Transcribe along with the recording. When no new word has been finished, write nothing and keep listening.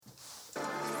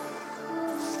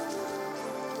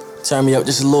Turn me up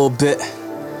just a little bit.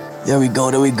 There we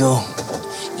go.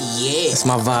 Yeah. That's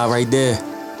my vibe right there.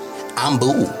 I'm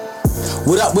Boo.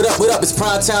 What up? It's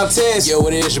Primetime Tez. Yo,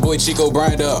 what it is? Your boy Chico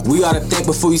Bryant up. We ought to think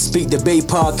before we speak debate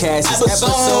podcast. It's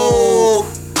Episode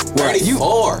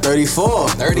 34. 34.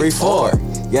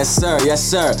 Yes, sir.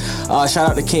 Shout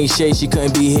out to King Shay. She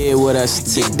couldn't be here with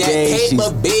us Get today. that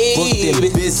paper, She's booked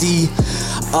and busy.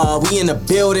 We in the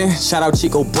building. Shout out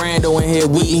Chico Brando in here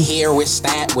with me. Here with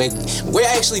Stat. We're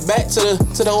actually back to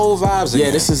the old vibes again.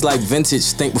 Yeah, this is like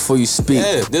vintage. Think before you speak.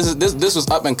 Yeah, this was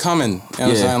up and coming. You know what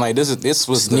I'm saying? Like this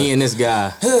was me and this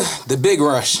guy. The big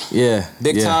rush. Yeah,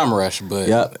 Big time rush. But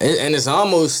yep, and it's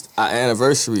almost our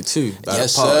anniversary too.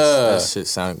 Yes, sir. sir. That shit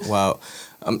sound wild.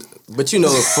 But you know,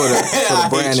 for the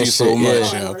brand and shit, so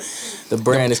much, yeah. yo. The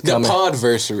brand is coming. The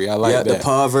podversary, I like that. The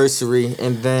podversary,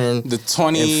 and then the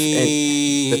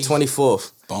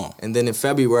 24th. Boom. And then in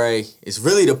February, it's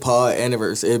really the pod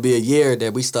anniversary. It'll be a year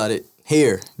that we started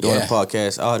here doing the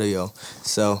podcast audio.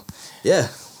 So, yeah.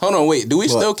 Hold on, wait. Do we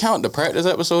still count the practice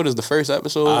episode as the first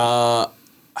episode?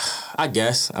 I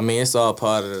guess. I mean, it's all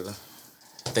part of the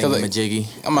thingamajiggy.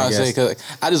 I'm about to say, because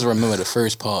I just remember the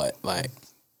first part, like,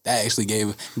 that actually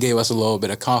gave us a little bit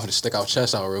of confidence, stick our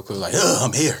chest out real quick, like,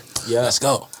 I'm here. Yeah. Let's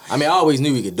go. I mean, I always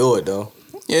knew we could do it, though.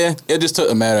 Yeah, it just took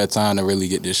a matter of time to really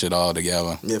get this shit all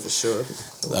together. Yeah, for sure.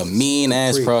 A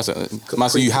mean-ass process.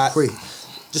 Must you hot?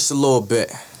 Just a little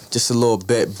bit.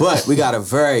 But we got a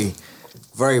very,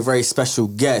 very, very special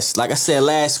guest. Like I said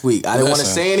last week, I didn't want to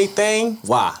say anything.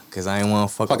 Why? Because I didn't want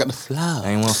to fuck up the flow. I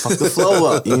didn't want to fuck the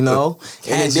flow up, you know?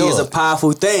 Energy is a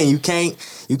powerful thing. You can't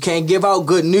give out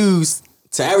good news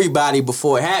to everybody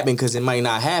before it happened because it might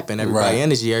not happen. Everybody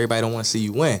energy, everybody don't want to see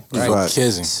you win. Right.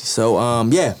 Kidding. So,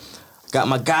 yeah. Got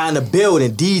my guy in the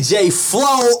building, DJ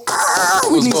Flow.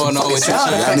 What's going on with y'all?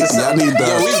 Y'all need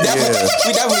the, we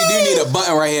definitely do need a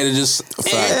button right here to just...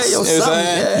 Y'all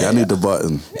need the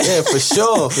button. Yeah, for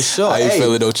sure. How you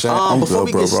feeling though, champ? Before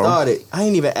we get started, I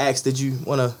ain't even asked, did you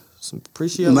want to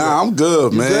appreciate? Nah, I'm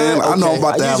good, man. Good? I know I'm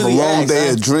about to have a long day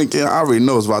of drinking. drinking. I already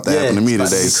know it's about to happen to me today.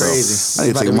 Crazy. So I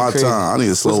need to take my time. I need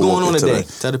to slow What's going on today.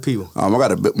 Tell the people. I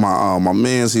got my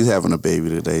man's, he's having a baby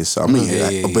today, so I'm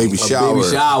a baby shower. Baby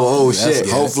shower, oh shit.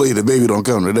 Hopefully the baby don't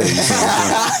come today.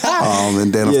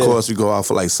 And then of course we go out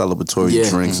for like celebratory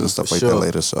drinks and stuff like that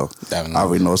later. So definitely. I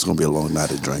already know it's gonna be a long night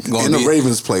of drinking. And the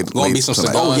Ravens played. Gonna be some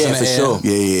cigars. Oh yeah, for sure.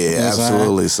 Yeah,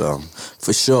 absolutely. So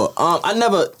for sure. I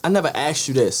never asked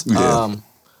you this. Yeah.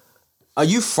 Are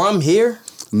you from here?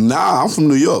 Nah, I'm from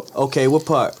New York. Okay, what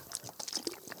part?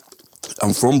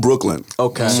 I'm from Brooklyn.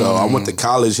 Okay. So I went to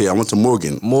college here. I went to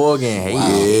Morgan. Hey. Wow.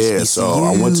 Yeah, so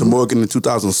I went to Morgan in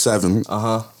 2007.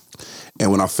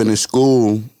 And when I finished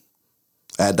school,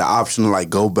 I had the option to like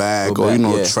go back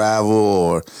or travel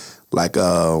or like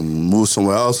move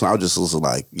somewhere else. And I just was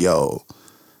like, yo,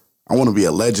 I want to be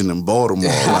a legend in Baltimore.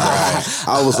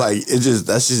 I was like,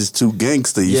 that's just too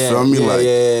gangster. You feel me?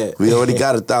 We already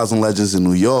got 1,000 legends in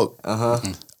New York.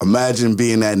 Imagine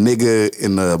being that nigga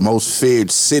in the most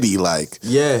feared city. Like,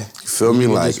 you feel me?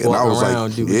 Like, and I was like,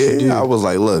 I was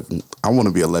like, look, I want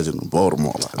to be a legend in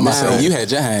Baltimore. Like, I'm saying you had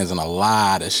your hands in a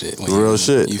lot of shit. Real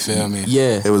shit. You feel me?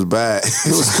 Yeah. It was bad. It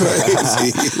was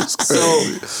crazy.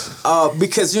 So,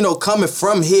 because, coming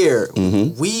from here,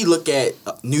 we look at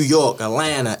New York,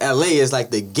 Atlanta, LA as like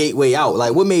the gateway out.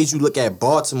 Like, what made you look at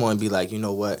Baltimore and be like, you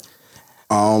know what?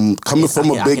 Coming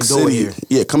from a big city.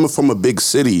 Yeah, coming from a big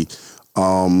city,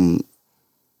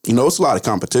 it's a lot of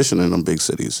competition in them big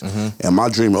cities. And my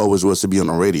dream always was to be on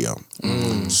the radio.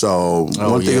 So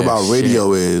one thing about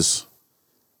radio is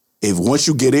if once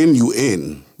you get in, you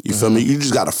in. You feel me? You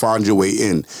just got to find your way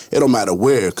in. It don't matter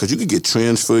where, because you could get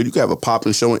transferred. You could have a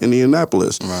popping show in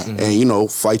Indianapolis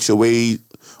and, fight your way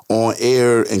on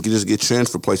air and just get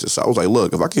transferred places. So I was like,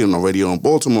 look, if I get on the radio in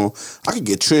Baltimore, I could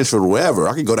get transferred wherever.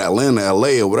 I could go to Atlanta,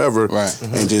 LA or whatever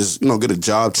and just, get a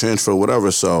job transfer or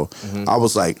whatever. So I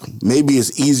was like, maybe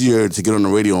it's easier to get on the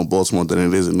radio in Baltimore than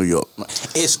it is in New York.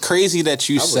 It's crazy that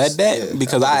you said that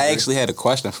because I actually had a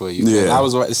question for you. Yeah. I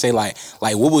was about to say like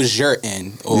what was your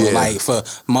end? Or like for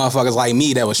motherfuckers like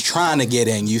me that was trying to get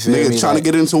in, you feel me? Trying to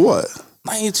get into what?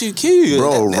 92Q.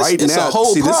 Bro, right it's now, a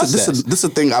whole process. This is the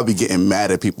thing I be getting mad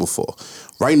at people for.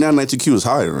 Right now, 92Q is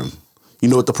hiring. You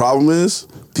know what the problem is?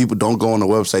 People don't go on the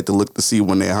website to look to see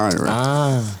when they're hiring.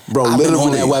 Bro, I've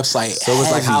literally been on that website. So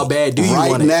it's like, how bad do you want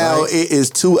it? Right now, it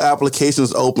is 2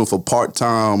 applications open for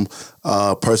part-time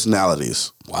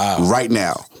personalities. Wow. Right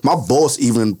now. My boss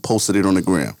even posted it on the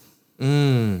gram.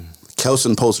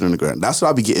 Kelson posted it on the gram. That's what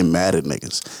I be getting mad at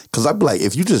niggas. Because I be like,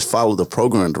 if you just follow the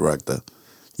program director,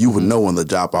 you would know when the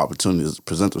job opportunities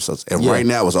present themselves. And right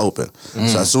now it's open. So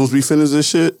Mm. as soon as we finish this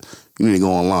shit, you need to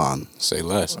go online. Say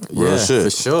less. Real shit. For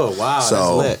sure. Wow.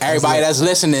 So, that's lit. Everybody that's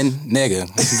listening, nigga,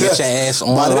 get your ass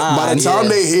online. By the time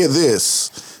they hear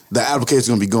this, the application's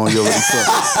gonna be going. You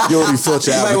already filled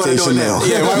your application now.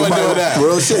 Yeah, you might do that.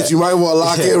 Real shit. You might want to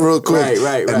lock in real quick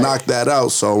and knock that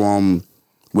out. So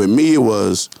with me, it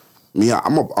was me.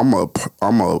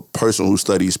 I'm a person who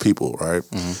studies people, right?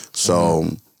 Mm-hmm. So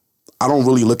I don't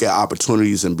really look at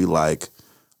opportunities and be like,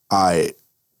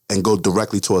 and go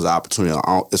directly towards the opportunity.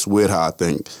 It's weird how I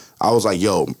think. I was like,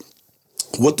 yo,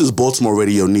 what does Baltimore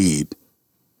radio need?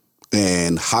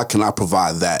 And how can I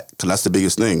provide that? Because that's the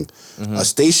biggest thing. Mm-hmm. A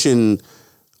station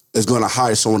is going to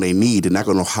hire someone they need. They're not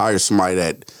going to hire somebody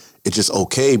that it's just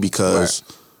okay because,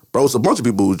 bro, it's a bunch of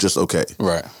people who's just okay.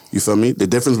 Right. You feel me? The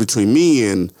difference between me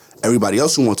and everybody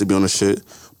else who wants to be on the shit,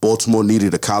 Baltimore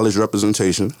needed a college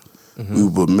representation. Mm-hmm. We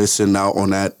were missing out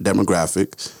on that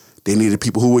demographic. They needed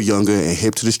people who were younger and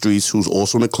hip to the streets, who's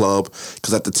also in the club.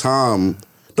 Because at the time,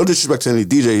 no disrespect to any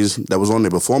DJs that was on there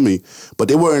before me, but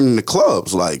they weren't in the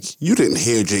clubs. Like, you didn't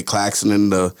hear Jay Claxton in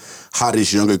the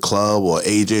hottest younger club or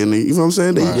AJ, and you know what I'm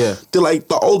saying? They're like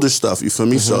the older stuff, you feel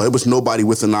me? Mm-hmm. So it was nobody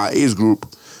within our age group,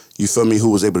 you feel me, who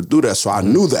was able to do that. So I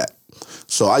knew that.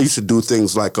 So I used to do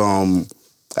things like, I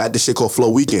had this shit called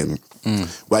Flow Weekend,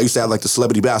 where I used to have like the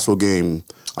celebrity basketball game.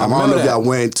 I don't know if y'all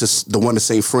went to the one in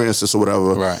St. Francis or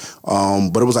whatever. Right.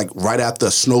 But it was like right after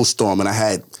a snowstorm, and I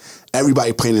had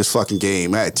everybody playing this fucking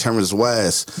game. I had Terrence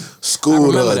West,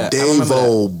 Scooter,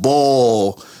 Davo,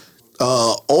 Ball,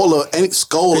 all of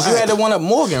Skull. Because you had the one up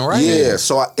Morgan, right? Yeah.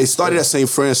 So it started at St.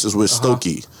 Francis with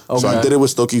Stokey. Okay. So I did it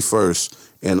with Stokey first,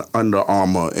 and Under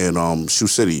Armour and Shoe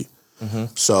City.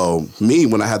 Mm-hmm. So me,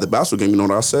 when I had the basketball game, you know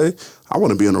what I say? I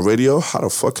want to be on the radio. How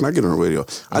the fuck can I get on the radio?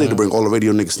 I need to bring all the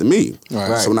radio niggas to me.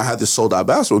 Right. So when I had this sold out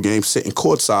basketball game, sitting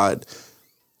courtside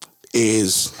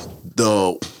is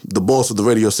the boss of the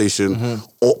radio station,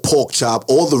 Pork Chop,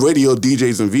 all the radio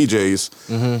DJs and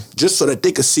VJs, just so that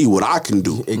they could see what I can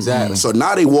do. Exactly. So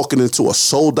now they walking into a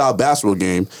sold out basketball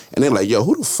game, and they're like, yo,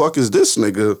 who the fuck is this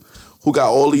nigga who got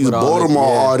all these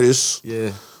Baltimore artists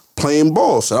playing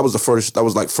ball? So that was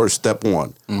first step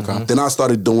one. Okay. Then I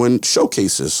started doing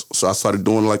showcases. So I started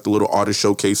doing like the little artist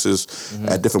showcases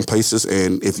at different places.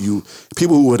 And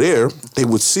people who were there, they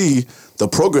would see the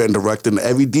program director and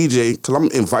every DJ, because I'm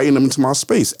inviting them into my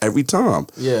space every time.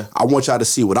 Yeah. I want y'all to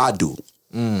see what I do.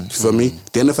 You feel me?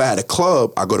 Then if I had a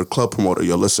club, I go to the club promoter.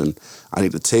 Yo, listen, I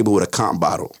need a table with a comp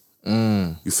bottle.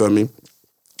 You feel me?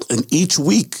 And each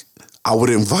week, I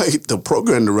would invite the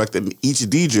program director and each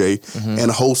DJ and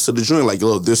host to the joint. Like,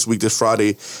 yo, this week, this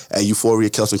Friday, at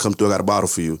Euphoria, Kelson, come through, I got a bottle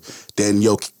for you. Then,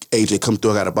 yo, AJ, come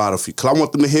through, I got a bottle for you. Because I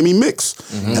want them to hear me mix.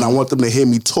 And I want them to hear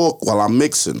me talk while I'm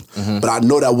mixing. But I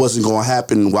know that wasn't going to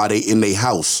happen while they in their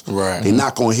house. Right. They're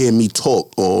not going to hear me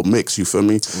talk or mix, you feel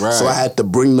me? Right. So I had to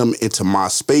bring them into my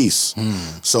space.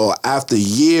 So after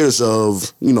years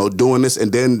of, doing this,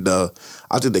 and then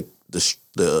I think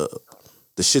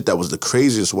the shit that was the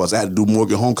craziest was I had to do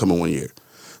Morgan Homecoming one year.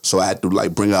 So I had to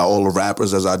like bring out all the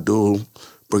rappers as I do,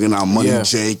 bringing out Money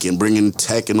Jake and bringing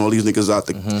Tech and all these niggas out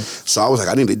there. So I was like,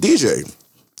 I need a DJ.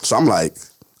 So I'm like,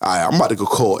 all right, I'm about to go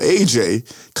call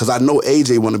AJ because I know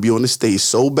AJ want to be on the stage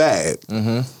so bad.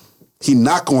 He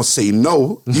not gonna say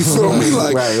no. You feel me?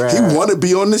 Like he want to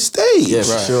be on the stage. Yeah,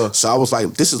 for sure. So I was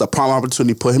like, this is a prime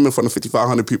opportunity. Put him in front of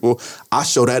 5,500 people. I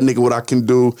show that nigga what I can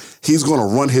do. He's gonna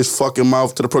run his fucking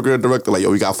mouth to the program director like,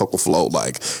 yo, we gotta fuck with Flow.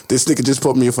 Like this nigga just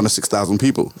put me in front of 6,000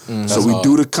 people. So we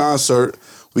do the concert.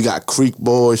 We got Creek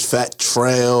Boys, Fat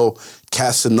Trail,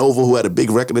 Casanova, who had a big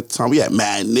record at the time. We had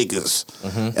mad niggas.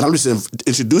 And I'm just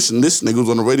introducing this nigga who's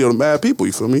on the radio to mad people.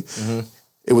 You feel me?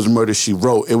 It was Murder, She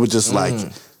Wrote. It was just like,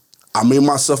 I made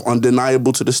myself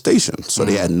undeniable to the station. So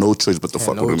they had no choice but to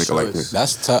fuck with a nigga like me.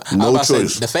 That's tough. No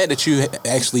choice. The fact that you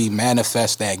actually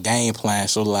manifest that game plan,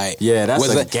 so like... Yeah, that's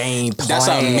a game plan. That's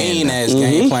what I mean as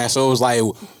game plan. So it was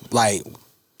like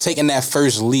taking that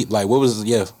first leap, like what was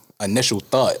your initial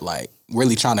thought? Like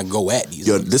really trying to go at these.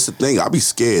 Yo, this is the thing. I be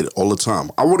scared all the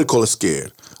time. I wouldn't call it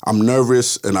scared. I'm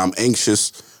nervous and I'm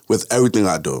anxious with everything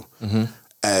I do.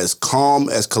 As calm,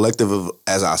 as collective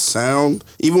as I sound,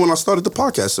 even when I started the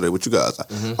podcast today with you guys,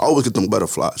 I always get them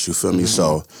butterflies, you feel me?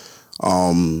 So,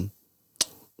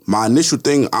 my initial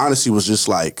thing, honestly, was just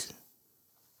like,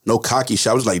 no cocky shit.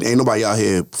 I was like, ain't nobody out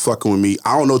here fucking with me.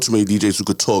 I don't know too many DJs who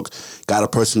could talk, got a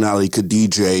personality, could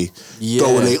DJ,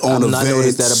 throwing their own events. I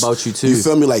noticed that about you too. You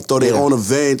feel me? Like, throw their own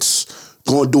events,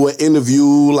 go and do an interview,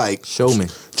 like... Show me.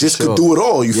 just could do it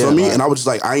all. You feel me? Right. And I was just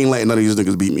like, I ain't letting none of these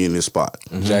niggas beat me in this spot.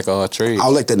 Jack of all trades. I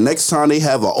was like, the next time they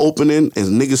have an opening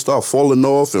and niggas start falling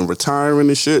off and retiring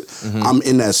and shit, I'm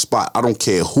in that spot. I don't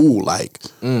care who. Like,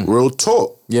 real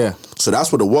talk. Yeah. So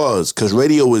that's what it was. Because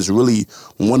radio is really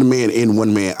one man in,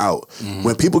 one man out.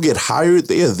 When people get hired,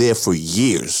 they are there for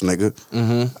years, nigga.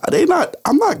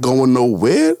 I'm not going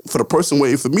nowhere for the person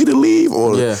waiting for me to leave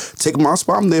or take my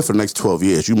spot. I'm there for the next 12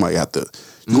 years. You might have to.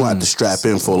 You gonna have to strap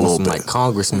in for a little bit. Like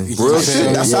congressman. Real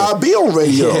shit. That's how I be on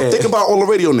radio. Think about all the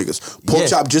radio niggas. Pork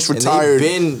Chop just retired.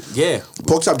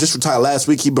 Pork Chop just retired last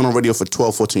week. He been on radio for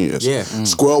 12, 14 years. Yeah.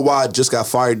 Squirrel Wide just got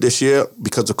fired this year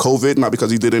because of COVID, not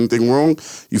because he did anything wrong.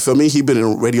 You feel me? He been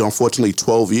in radio, unfortunately,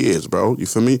 12 years, bro. You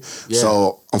feel me? Yeah.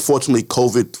 So, unfortunately,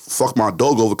 COVID fucked my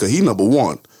dog over because he number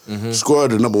one. Squirrel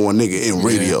the number one nigga in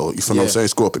radio. You feel what I'm saying?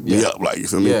 Squirrel picked me up. Like, you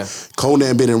feel me?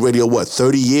 Conan been in radio,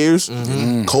 30 years?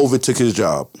 COVID took his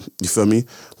job. You feel me?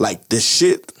 Like, this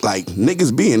shit, like,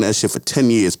 niggas be in that shit for 10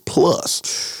 years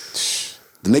plus.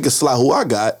 The nigga slot who I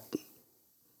got,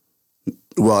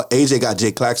 well, AJ got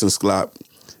Jay Claxton's slot.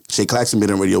 Jay Claxton been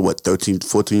in radio, 13,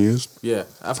 14 years? Yeah,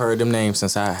 I've heard them names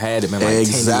since I had them, like 10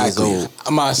 years old.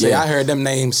 I'm about to say, I heard them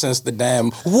names since the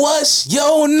damn, what's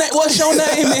your name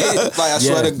is? Like, I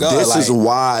swear to God. This is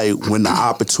why when the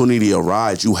opportunity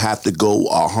arrives, you have to go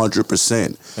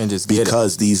 100%. And just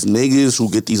because these niggas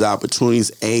who get these opportunities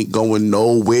ain't going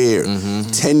nowhere.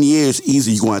 10 years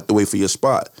easy, you going to have to wait for your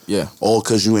spot. Yeah. All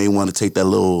because you ain't want to take that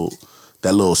little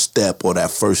step or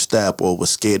that first step or was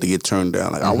scared to get turned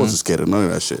down. Like I wasn't scared of none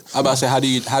of that shit. I about to say,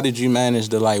 how did you manage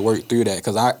to like work through that?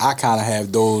 Because I kind of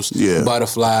have those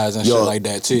butterflies and shit like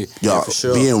that too. Yo, for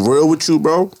sure. Being real with you,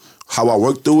 bro, how I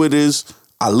work through it is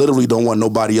I literally don't want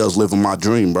nobody else living my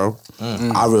dream, bro.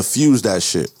 I refuse that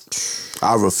shit.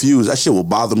 I refuse. That shit will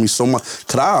bother me so much.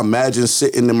 Could I imagine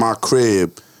sitting in my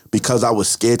crib because I was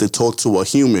scared to talk to a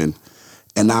human?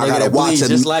 And now I gotta watch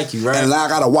just like you, right? And now I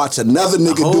gotta watch another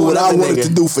nigga do what I wanted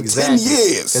to do for 10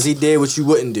 years. Because he did what you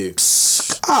wouldn't do.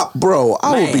 Bro,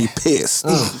 I would be pissed.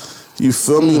 You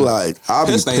feel me? Like I'll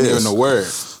be pissed. Ain't even a word.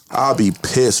 I'll be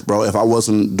pissed, bro. If I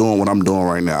wasn't doing what I'm doing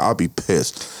right now, I'll be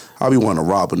pissed. I'll be wanting to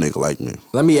rob a nigga like me.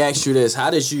 Let me ask you this: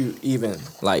 how did you even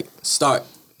like start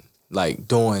like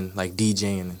doing like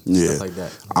DJing and stuff like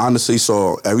that? Honestly,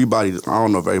 so everybody, I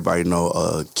don't know if everybody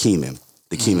know Keenan,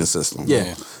 the Keenan system.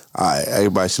 Yeah. All right,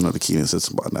 everybody should know the Keenan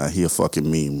system by now. He a fucking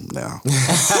meme now.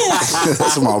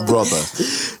 That's my brother.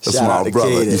 That's my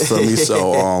brother. You feel me?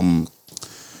 So,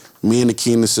 me and the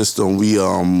Keenan system, we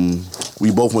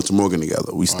both went to Morgan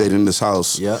together. We stayed in this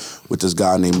house with this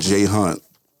guy named Jay Hunt,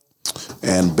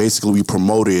 and basically we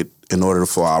promoted in order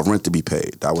for our rent to be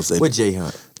paid. That was it. What Jay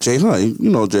Hunt? Jay Hunt, you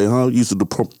know Jay Hunt. He used to do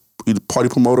party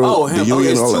promoter. Oh, him. The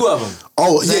union, There's two of them.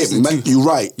 Oh, yeah, you're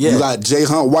right. Yeah. You got Jay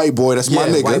Hunt, white boy. That's my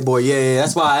nigga. White boy. Yeah.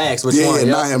 That's why I asked. Which one?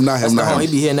 Not him. He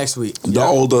be here next week. The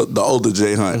older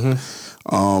Jay Hunt.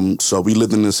 So we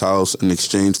lived in this house in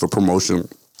exchange for promotion.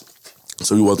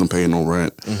 So we wasn't paying no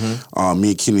rent. Me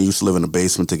and Keenan used to live in the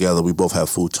basement together. We both had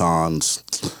futons,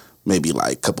 maybe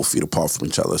like a couple feet apart from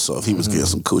each other. So if he was getting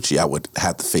some coochie, I would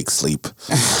have to fake sleep.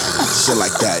 Shit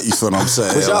like that. You feel what I'm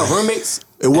saying? Was y'all roommates?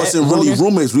 It wasn't really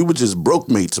roommates. We were just broke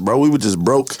mates, bro. We were just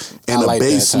broke in a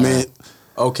basement.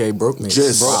 Okay, broke mates.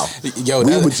 Yo,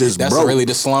 we were just that's broke. Really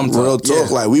the slum talk. Real talk.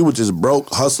 Like we were just broke,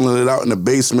 hustling it out in the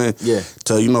basement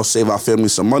to, save our family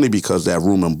some money because that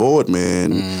room and board,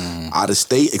 man, out of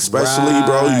state especially,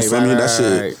 bro. You feel me?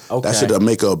 That shit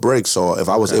make or break. So if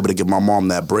I was able to give my mom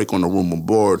that break on the room and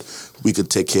board, we could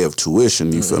take care of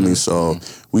tuition, you feel me? So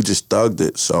we just thugged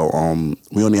it. So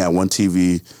we only had one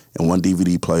TV and one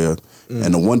DVD player.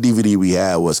 And the one DVD we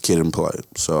had was Kid and Play.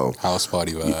 So House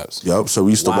Party vibes. Yep. So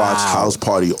we used to watch House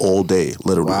Party all day,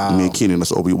 literally. Me and Keenan,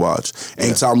 that's all we watched.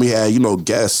 Anytime we had,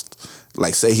 guests,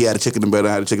 like say he had a chicken in bed,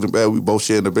 I had a chicken in bed, we both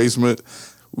shared in the basement.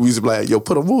 We used to be like, yo,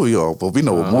 put a movie on, but we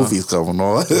know what movie's coming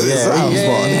on.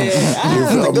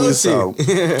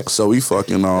 So we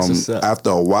fucking, after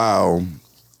a while,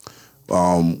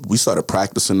 we started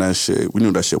practicing that shit. We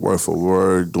knew that shit word for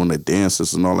word, doing the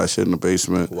dances and all that shit in the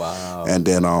basement. Wow. And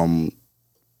then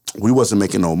we wasn't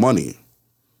making no money.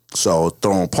 So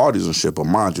throwing parties and shit, but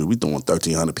mind you, we doing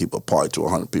 1,300 people party to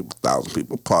 100 people, 1,000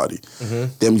 people party.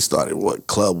 Then we started,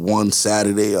 Club One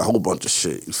Saturday, a whole bunch of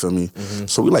shit, you feel me?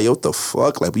 So we like, yo, what the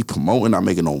fuck? Like, we promoting, not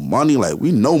making no money. Like,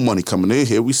 we know money coming in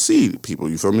here. We see people,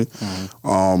 you feel me?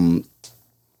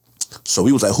 So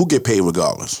we was like, who get paid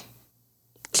regardless?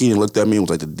 Keenan looked at me and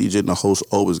was like, the DJ and the host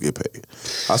always get paid.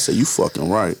 I said, you fucking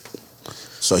right.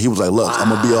 So he was like, look, I'm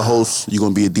going to be a host, you're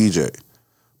going to be a DJ.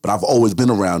 But I've always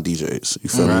been around DJs, you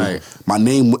feel me? My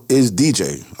name is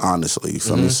DJ, honestly, you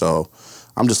feel me? So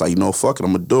I'm just like, fuck it,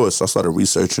 I'm gonna do it. So I started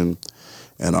researching,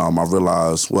 and I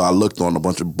realized, I looked on a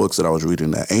bunch of books that I was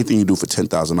reading that anything you do for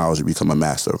 10,000 hours, you become a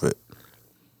master of it.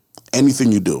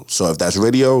 Anything you do. So if that's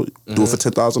radio, do it for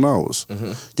 10,000 hours.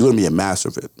 You're gonna be a master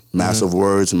of it. Master of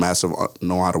words, master of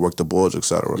know how to work the boards,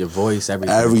 etc. Your voice,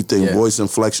 everything. Everything, voice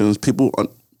inflections. People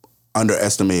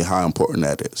underestimate how important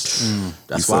that is.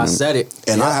 That's why I said it.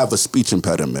 And I have a speech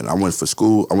impediment. I went to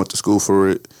school for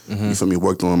it. You feel me?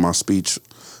 Worked on my speech.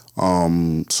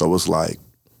 So it's like,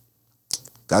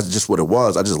 that's just what it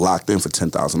was. I just locked in for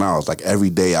 10,000 hours. Like every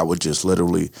day I would just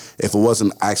literally, if it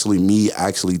wasn't actually me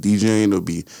actually DJing, it would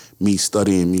be me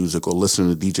studying music or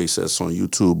listening to DJ sets on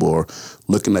YouTube or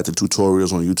looking at the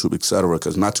tutorials on YouTube, etc.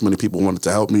 Because not too many people wanted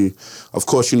to help me. Of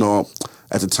course,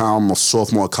 at the time, I'm a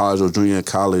sophomore in college or junior in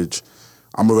college.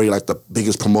 I'm already like the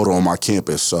biggest promoter on my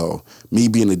campus. So me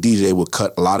being a DJ would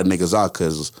cut a lot of niggas out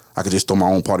because I could just throw my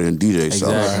own party and DJ.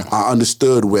 Exactly. So I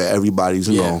understood where everybody's,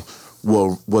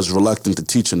 was reluctant to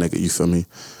teach a nigga, you feel me?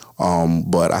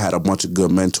 But I had a bunch of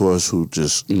good mentors who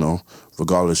just,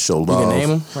 regardless, show love. You can name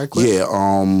them right quick? Yeah,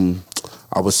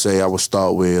 I would say I would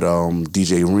start with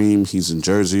DJ Reem, he's in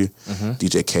Jersey.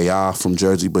 DJ K.I. from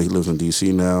Jersey, but he lives in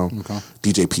D.C. now. Okay.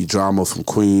 DJ P. Drama from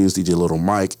Queens, DJ Little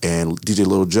Mike, and DJ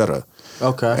Little Jetta.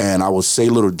 Okay. And I would say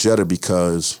Little Jetta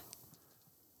because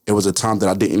it was a time that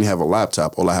I didn't even have a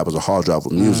laptop. All I had was a hard drive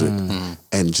with music.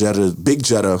 And Big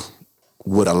Jetta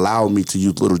would allow me to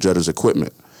use Little Jetta's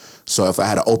equipment. So if I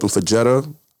had to open for Jetta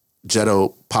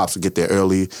Pops would get there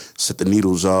early, set the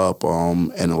needles up,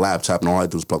 and the laptop, and all I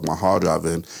do is plug my hard drive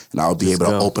in, and I would be able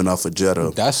to open up for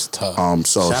Jetta. That's tough.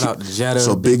 Shout out to Jetta.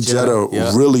 So Big Jetta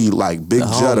really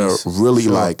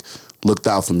looked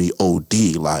out for me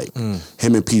OD. Like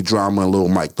him and P Drama and Lil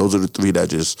Mike, those are the three that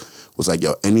just was like,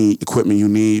 yo, any equipment you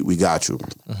need, we got you.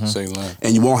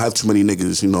 And you won't have too many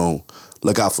niggas,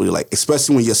 look out for you, like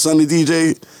especially when your son is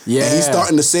DJ, and he's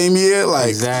starting the same year, like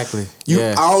exactly.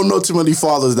 I don't know too many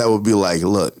fathers that would be like,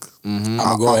 look, I'm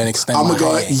gonna go ahead and extend my hand.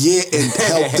 And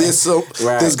help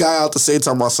this guy out the same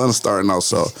time my son's starting out.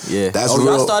 So that's real.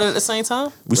 Y'all started at the same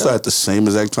time? We started at the same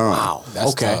exact time. Wow,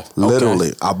 that's tough.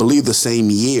 Literally, I believe the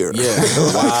same year. Yeah,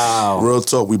 wow. Real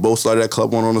talk. We both started at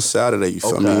Club One on a Saturday. You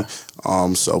feel me?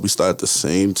 So we started at the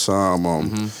same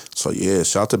time. So yeah,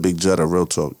 shout out to Big Jetta. Real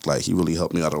talk. Like he really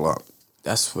helped me out a lot.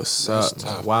 That's what's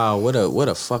up. Wow, what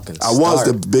a fucking start. I was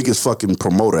the biggest fucking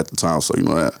promoter at the time, so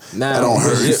that don't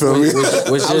hurt. You feel me?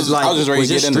 Was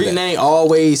your street name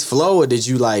always Flow, or did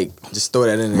you just throw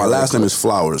that in there? My last name is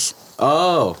Flowers.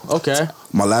 Oh, okay.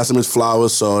 My last name is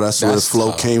Flowers, so that's where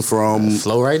Flow came from.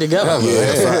 Flow right together.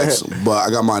 Yeah, facts. But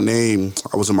I got my name.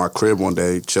 I was in my crib one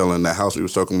day chilling in that house we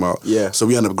was talking about. Yeah. So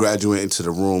we ended up graduating to the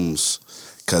rooms.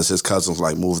 Because his cousins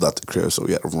moved out the crib, so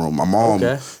we had a room. My mom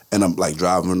ended up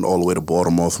driving all the way to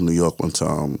Baltimore from New York one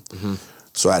time.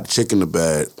 So I had a chick in the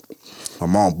bed. My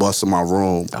mom busted my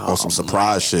room on some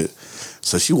surprise shit.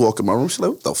 So she walked in my room. She's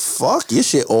like, "What the fuck? Your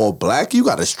shit all black? You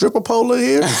got a stripper pole in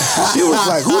here?" She was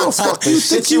like, "Who the fuck you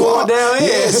think you are?" Down here.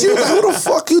 Yeah, she was like, "Who the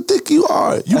fuck you think you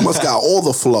are? You must got all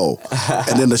the flow."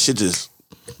 And then the shit just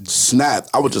snapped.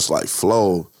 I was just like,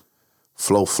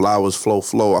 Flow, Flowers,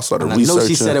 Flow. I started researching. I know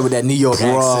she said it with that New York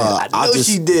accent. I know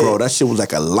she did. Bro, that shit was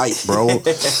like a light, bro. And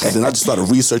then I just started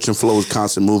researching Flow's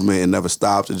constant movement. It never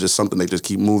stops. It's just something they just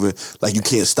keep moving. Like you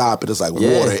can't stop it. It's like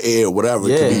water, air, whatever.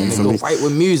 Yeah, it can be, go right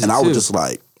with music. And I was just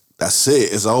like, that's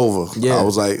it. It's over. Yeah. I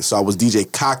was like, so I was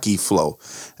DJ Cocky Flow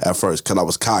at first because I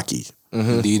was cocky.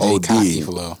 DJ Cocky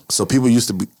Flow. So people used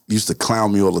to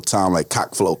clown me all the time, like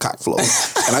cock flow.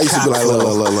 And I used to be like,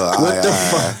 look. What the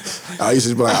fuck? I used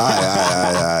to be like, all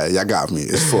right, y'all got me.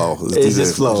 It's Flow. It's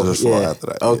just Flow. Just Flow after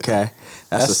that. Okay.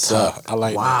 That's tough. I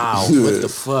like wow. that. What the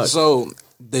fuck? So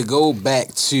to go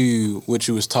back to what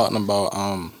you was talking about,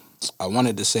 I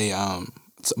wanted to say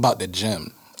it's about the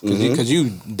gym. Because you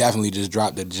definitely just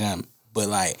dropped the gym.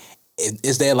 But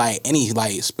is there any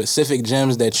specific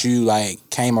gyms that you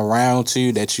came around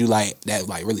to that you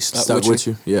that really stuck with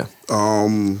you? Yeah.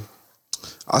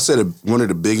 I said one of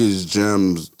the biggest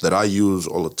gyms that I use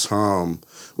all the time.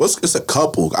 Well, it's a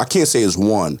couple. I can't say it's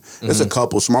one. It's a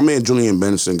couple. So my man Julian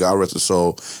Benson, God rest his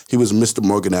soul, he was Mr.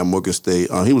 Morgan at Morgan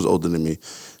State. He was older than me.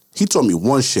 He told me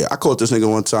one shit. I called this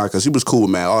nigga one time because he was cool with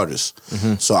mad artists.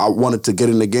 So I wanted to get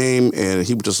in the game, and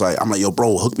he was just like, I'm like, yo,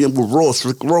 bro, hook me up with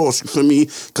Rick Ross, you feel me?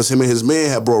 Because him and his man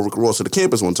had brought Rick Ross to the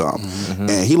campus one time.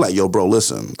 And he like, yo, bro,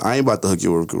 listen, I ain't about to hook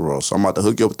you with Rick Ross. I'm about to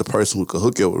hook you up with the person who could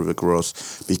hook you up with Rick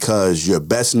Ross because your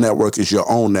best network is your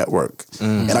own network.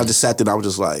 And I just sat there and I was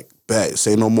just like, bet,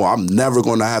 say no more. I'm never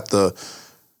going to have to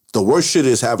the worst shit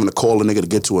is having to call a nigga to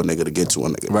get to a nigga to get to a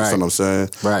nigga. Right. You know what I'm saying?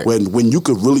 Right. When you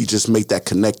could really just make that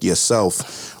connect yourself,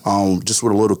 just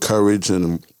with a little courage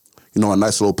and, you know, a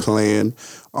nice little plan.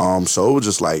 So it was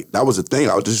just like, that was the thing.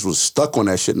 I just was stuck on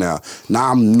that shit now.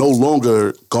 Now I'm no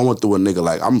longer going through a nigga.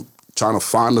 Like, I'm trying to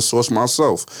find the source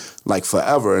myself, like,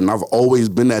 forever. And I've always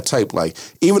been that type. Like,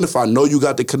 even if I know you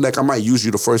got the connect, I might use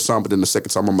you the first time, but then the second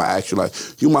time I might ask you, like,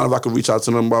 you mind if I could reach out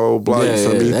to them, blah, blah, blah, Yeah, you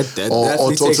feel me?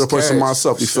 Or talk to the person courage,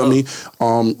 myself, you feel me?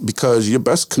 Because you're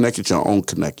best connected your own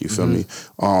connect, you feel me?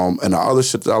 And the other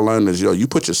shit that I learned is, you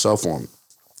put yourself on.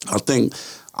 I think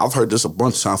I've heard this a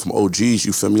bunch of times from OGs,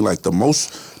 you feel me? Like, the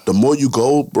more you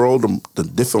go, bro, the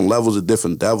different levels of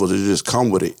different devils, it just come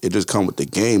with it. It just come with the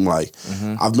game. Like,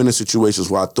 I've been in situations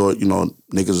where I thought, you know,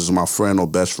 niggas is my friend or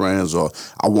best friends, or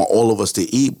I want all of us to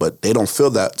eat, but they don't feel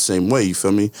that same way, you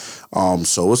feel me?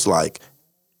 So it's like,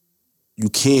 you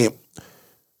can't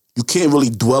really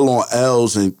dwell on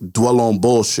L's and dwell on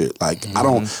bullshit. Like,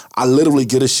 I literally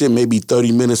get a shit maybe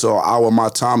 30 minutes or an hour of my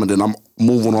time, and then I'm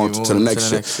moving on to the next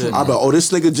shit. I'm like, oh,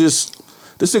 this nigga just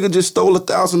stole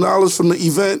 $1,000 from the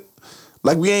event.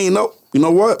 Like, we ain't know. You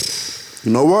know what?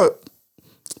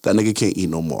 That nigga can't eat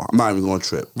no more. I'm not even going to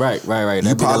trip. Right.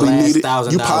 You probably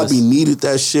needed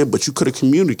that shit, but you could have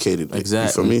communicated it.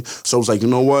 Exactly. You feel me? So it was like, you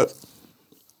know what?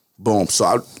 Boom. So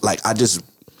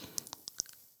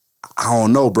I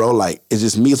don't know, bro. Like, it's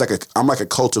just me. It's like I'm like a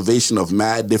cultivation of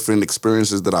mad different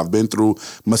experiences that I've been through,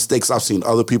 mistakes I've seen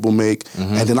other people make,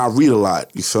 and then I read a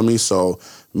lot. You feel me? So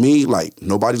me, like,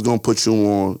 nobody's gonna put you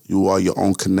on. You are your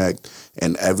own connect,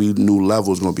 and every new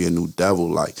level is gonna be a new devil.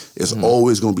 Like, it's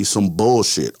always gonna be some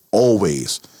bullshit,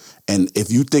 always. And if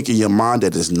you think in your mind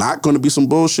that it's not gonna be some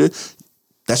bullshit,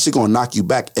 that shit gonna knock you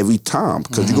back every time,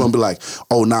 because you're gonna be like,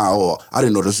 oh, nah, I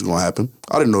didn't know this was gonna happen.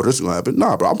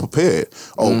 Nah, bro, I'm prepared.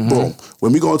 Boom.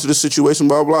 When we go into this situation,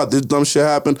 blah, blah, this dumb shit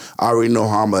happened, I already know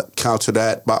how I'm gonna counter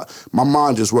that. But my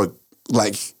mind just worked,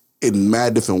 like, in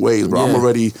mad different ways, bro. Yeah. I'm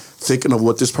already thinking of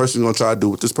what this person's gonna try to do,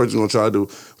 what this person's gonna try to do,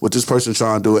 what this person's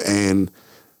trying to do. And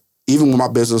even with my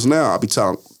business now, I be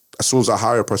telling, as soon as I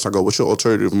hire a person, I go, what's your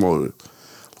alternative motive?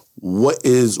 What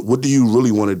do you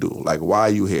really want to do? Like, why are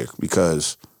you here?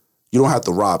 Because you don't have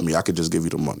to rob me. I could just give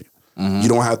you the money. You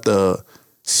don't have to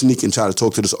sneak and try to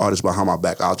talk to this artist behind my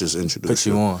back. I'll just introduce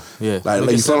you. Put you on. Yeah.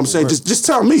 Like you feel what I'm saying? Just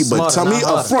tell me, but tell me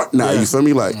up front now. Yeah. You feel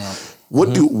me? Like,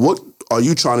 what are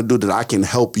you trying to do that I can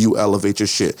help you elevate your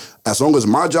shit? As long as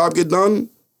my job get done,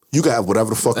 you can have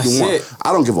whatever the fuck you want.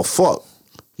 I don't give a fuck.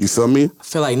 You feel me? I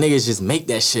feel like niggas just make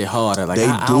that shit harder. Like,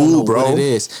 I don't know bro. what it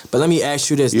is. But let me ask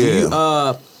you this.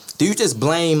 Yeah. Do you just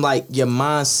blame, like, your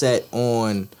mindset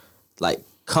on, like,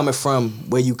 coming from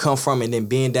where you come from and then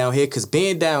being down here? Because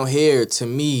being down here, to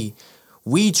me,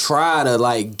 we try to,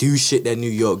 like, do shit that New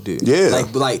York do. Yeah.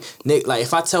 Like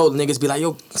if I tell niggas, be like,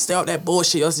 yo, stay out that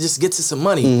bullshit, let's just get to some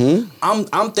money.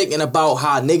 I'm thinking about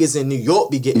how niggas in New York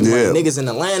be getting money, niggas in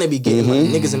Atlanta be getting money,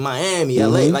 niggas in Miami,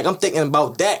 LA. Like, I'm thinking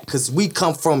about that because we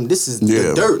come from, this is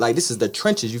the dirt, like, this is the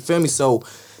trenches, you feel me? So,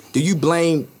 do you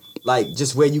blame, like,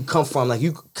 just where you come from? Like,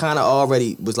 you kind of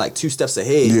already was, like, 2 steps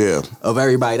ahead of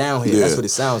everybody down here. That's what it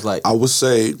sounds like. I would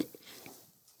say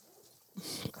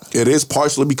it is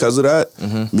partially because of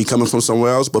that, me coming from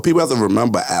somewhere else. But people have to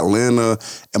remember, Atlanta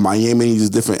and Miami, these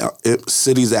different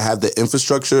cities that have the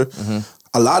infrastructure,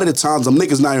 a lot of the times, them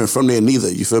niggas not even from there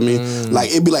neither, you feel me?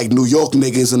 Like, it'd be like New York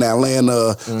niggas in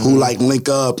Atlanta who, like, link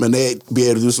up and they be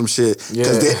able to do some shit.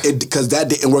 Because that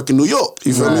didn't work in New York,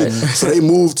 you feel me? So they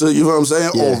moved to, you know what I'm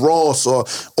saying? Or Ross, or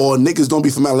niggas don't be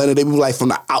from Atlanta, they be like from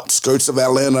the outskirts of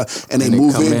Atlanta and they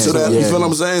move into that, you feel what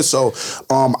I'm saying? So,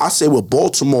 I say with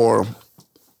Baltimore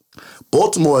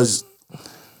is,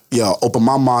 open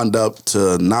my mind up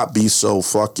to not be so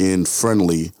fucking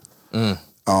friendly.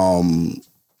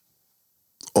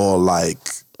 Or, like,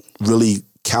 really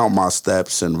count my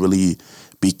steps and really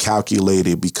be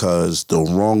calculated, because the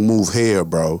wrong move here,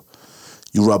 bro,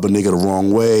 you rub a nigga the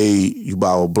wrong way, you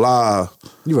blah, blah, blah.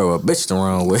 You rub a bitch the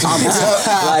wrong way. I'm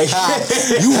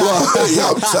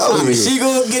telling you. She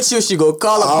gonna get you, she gonna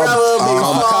call a brother,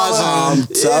 I'm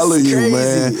telling you,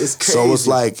 man. It's crazy. So it's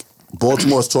like,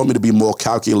 Baltimore's taught me to be more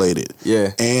calculated.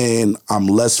 Yeah. And I'm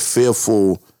less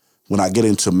fearful when I get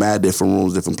into mad different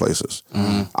rooms, different places.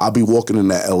 I'll be walking in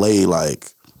that LA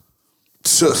like,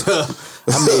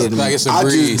 I made it like it's a I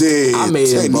breeze. just did I made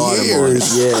 10 it in Baltimore.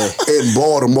 years in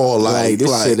Baltimore. Like,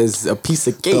 this shit is a piece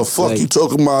of cake. The fuck like, you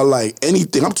talking about? Like,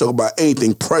 anything. I'm talking about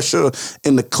anything. Pressure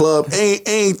in the club.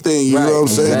 Anything. You know what I'm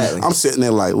saying? Exactly. I'm sitting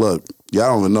there like, look, y'all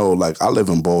don't even know. Like, I live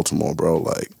in Baltimore, bro.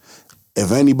 Like,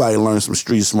 if anybody learns some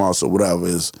street smarts or whatever,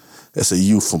 it's a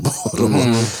youth from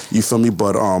Baltimore. You feel me?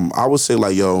 But I would say,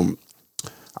 like, yo,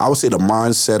 I would say the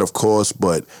mindset, of course,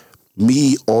 but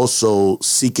me also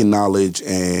seeking knowledge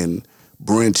and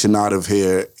branching out of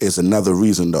here is another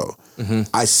reason, though. Mm-hmm.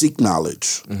 I seek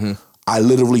knowledge. Mm-hmm. I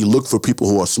literally look for people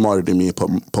who are smarter than me and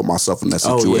put myself in that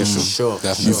situation. Oh, yeah, sure.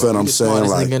 Definitely. You feel what I'm saying?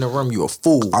 Like, nigga in the room, you a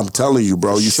fool. I'm telling you,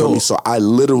 bro. You feel me? So I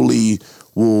literally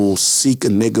will seek a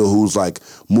nigga who's like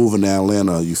moving to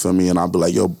Atlanta, you feel me? And I'll be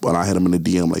like, yo, when I hit him in the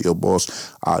DM, like, yo,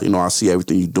 boss, you know, I see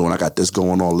everything you're doing. I got this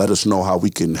going on. Let us know how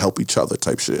we can help each other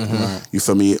type shit. Mm-hmm. You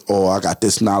feel me? Or I got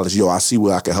this knowledge. Yo, I see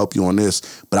where I can help you on this,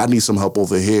 but I need some help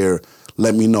over here.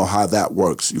 Let me know how that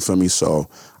works. You feel me? So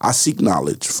I seek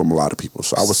knowledge from a lot of people.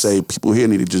 So I would say people here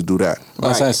need to just do that.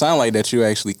 Right. It sounds like that you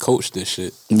actually coach this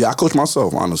shit. Yeah, I coach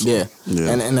myself, honestly. Yeah.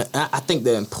 And I think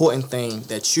the important thing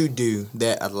that you do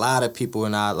that a lot of people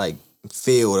in our like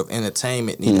field of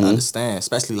entertainment need to understand,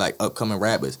 especially like upcoming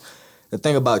rappers. The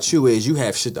thing about you is you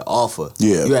have shit to offer.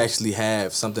 Yeah. You actually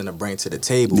have something to bring to the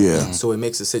table. Yeah. So it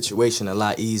makes the situation a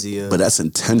lot easier. But that's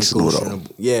intentional, though.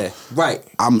 Yeah, right.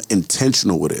 I'm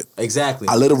intentional with it. Exactly.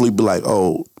 I literally be like,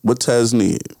 oh, what Tez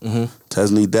need? Mm-hmm.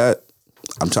 Tez need that?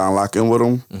 I'm trying to lock in with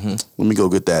him. Mm-hmm. Let me go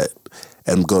get that.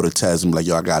 And go to Tez and be like,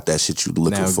 yo, I got that shit you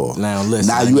looking for. Now listen.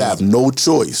 Now you have no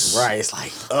choice. Right. It's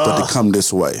like, but to come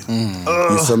this way.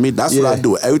 You feel me? That's what I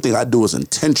do. Everything I do is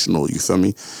intentional. You feel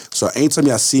me? So anytime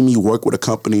y'all see me work with a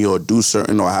company or do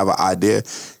certain or have an idea,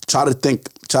 try to think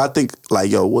like,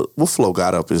 yo, what Flo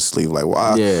got up his sleeve? Like,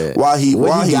 why he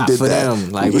did that? Them?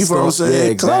 Like, you know what I'm saying? Yeah,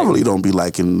 Because I really don't be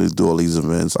liking to do all these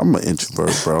events. I'm an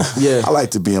introvert, bro. Yeah. I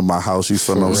like to be in my house. You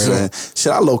feel what I'm saying?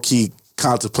 Shit, I low key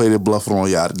contemplated bluffing on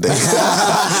y'all today.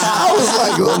 I was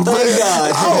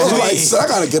like, so I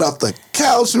gotta get off the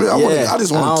couch, man. I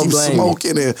just want to keep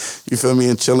smoking and you feel me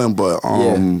and chilling. But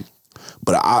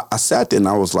but I sat there and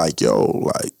I was like, yo,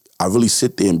 like I really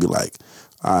sit there and be like,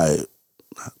 all right,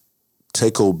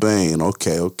 Tay Cobain,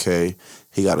 okay.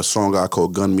 He got a song out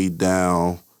called Gun Me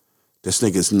Down. This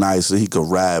nigga's nice and he could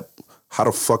rap. How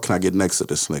the fuck can I get next to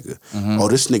this nigga? Mm-hmm. Oh,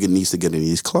 this nigga needs to get in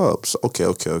these clubs. Okay.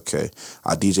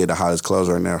 I DJ the hottest clubs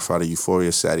right now. Friday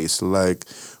Euphoria, Saturday Select,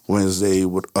 Wednesday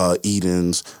with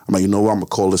Edens. I'm like, you know what? I'm going to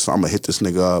call this. I'm going to hit this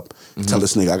nigga up. Mm-hmm. Tell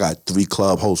this nigga I got 3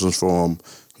 club hosters for him.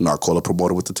 You know, I call a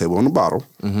promoter with the table on the bottle.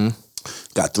 Mm-hmm.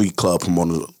 Got 3 club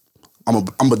promoters. I'm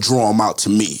going to draw them out to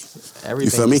me. Everything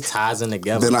you feel me? Ties in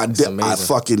together. Then I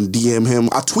fucking DM him.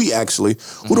 I tweet, actually.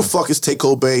 Mm-hmm. Who the fuck is Tay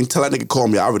Cobain? Tell that nigga call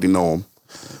me. I already know him.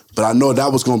 But I know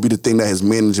that was going to be the thing that his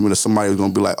management or somebody was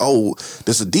going to be like, oh,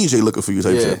 there's a DJ looking for you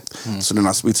type shit. Mm. So then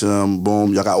I speak to him,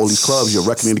 boom, y'all got all these clubs, you're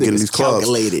reckoning to get in these clubs.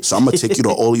 So I'm going to take you to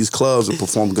all these clubs and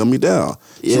perform Gun Me Down.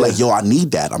 She's like, yo, I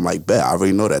need that. I'm like, bet, I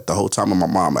already know that. The whole time in my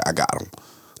mind, like, I got him.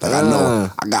 Like, I know,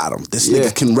 I got him. This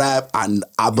nigga can rap.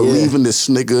 I believe in this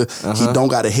nigga. He don't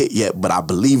got a hit yet, but I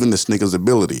believe in this nigga's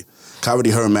ability. I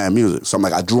already heard mad music. So I'm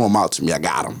like, I drew him out to me. I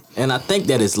got him. And I think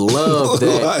that is love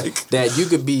that you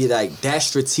could be like that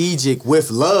strategic with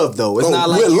love though. It's not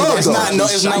like it's not no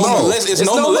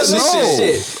malicious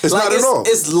shit. It's like, not at all.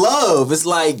 It's love. It's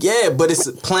like, but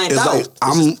it's planned out.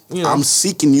 Like, I'm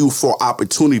seeking you for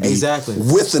opportunity. Exactly.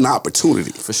 With an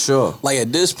opportunity. For sure. Like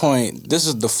at this point, this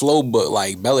is the flow book.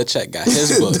 Like Belichick got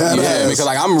his book. Because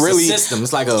like I'm really it's a system.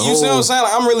 It's like a you see what I'm saying?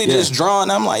 Like I'm really just drawing.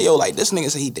 I'm like, yo, like this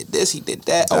nigga said he did this, he did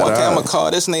that. Oh, okay. I'm gonna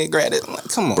call this nigga, grab it. Like,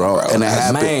 come on, bro. And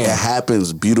it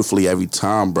happens beautifully every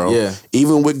time, bro. Yeah.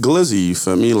 Even with Glizzy, you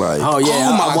feel me? Like, oh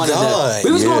my God.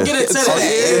 We was gonna get into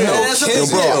that.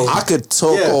 Bro, I could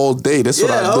talk all day. That's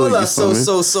what I do. You feel me?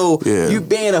 So you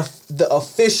being the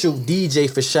official DJ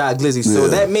for Shy Glizzy. So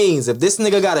that means if this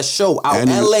nigga got a show out in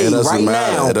LA right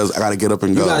now, I gotta get up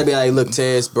and go. You gotta be like, look,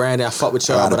 Tez, Brandon, I fuck with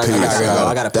y'all, but I gotta go.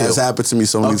 I gotta pill. That's happened to me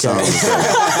so many times.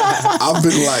 I've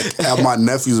been like at my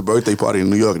nephew's birthday party in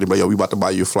New York. They be like, yo, we about to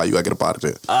buy you a flight. You gotta get up out of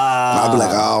there. And I'll be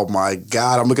like, oh my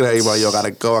God, I'm looking at everybody. Yo, I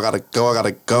gotta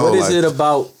go. What is it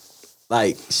about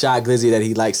like Shy Glizzy that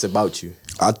he likes about you?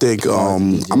 I think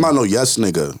I'm not no yes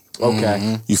nigga.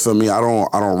 Okay. You feel me? I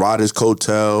don't ride his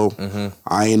coattail. Mm-hmm.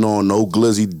 I ain't on no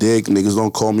Glizzy dick. Niggas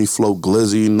don't call me Flo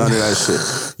Glizzy. None of that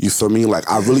shit. You feel me? Like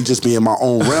I really just be in my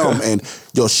own realm. And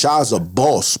yo, Shy's a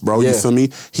boss, bro. You feel me?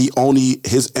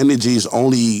 His energy is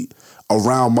only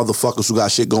around motherfuckers who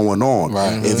got shit going on.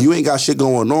 Right. If you ain't got shit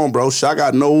going on, bro, Shy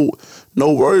got no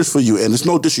words for you. And it's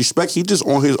no disrespect. He just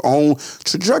on his own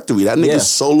trajectory. That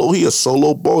nigga's solo. He a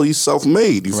solo ball. He's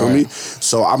self-made. You feel me?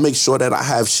 So I make sure that I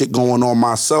have shit going on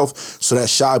myself so that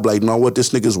Shy be like, you know what?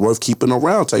 This nigga's worth keeping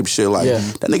around type shit. Like,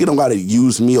 that nigga don't got to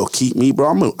use me or keep me, bro.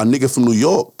 I'm a nigga from New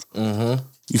York. Mm-hmm.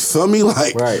 You feel me?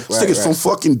 Like, this nigga's from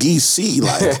fucking DC.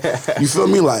 Like, you feel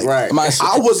me? Like,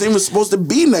 I wasn't even supposed to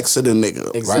be next to the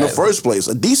nigga in the first place.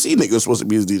 A DC nigga was supposed to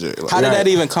be his DJ. Like, how did that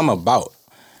even come about?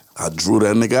 I drew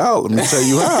that nigga out. Let me tell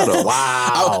you how though.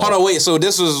 Wow. Hold on, wait. So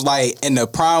this was like in the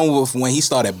prime with when he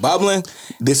started bubbling?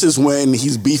 This is when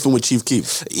he's beefing with Chief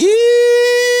Keef. Yeah.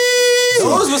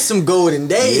 Those were some golden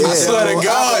days. Yeah. I swear to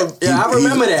God. Yeah, I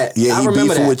remember that. Yeah, I he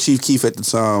remember beefing that. with Chief Keef at the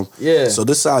time. Yeah. So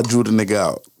this is how I drew the nigga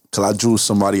out. Till I drew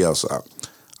somebody else out.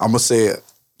 I'm going to say it.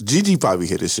 Gigi probably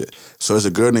hear this shit. So there's a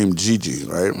girl named Gigi,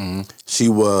 right? Mm-hmm. She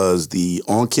was the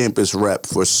on-campus rep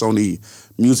for Sony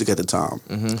Music at the time.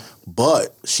 Mm-hmm.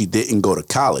 But she didn't go to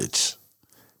college.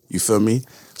 You feel me?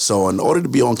 So in order to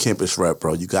be on-campus rep,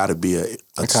 bro, you got to be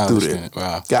a student.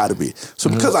 Wow. Got to be. So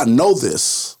because I know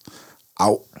this,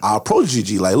 I approached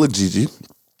Gigi like, look, Gigi,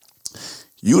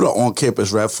 you the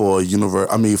on-campus rep for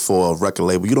for a record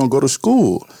label. You don't go to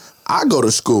school. I go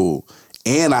to school.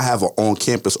 And I have an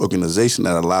on-campus organization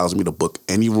that allows me to book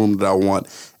any room that I want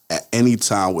at any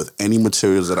time with any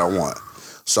materials that I want.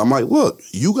 So I'm like, look,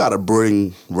 you got to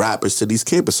bring rappers to these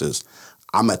campuses.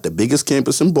 I'm at the biggest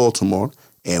campus in Baltimore,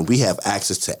 and we have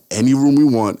access to any room we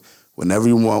want, whenever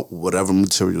we want, whatever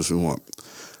materials we want.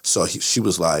 So she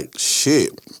was like,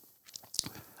 shit.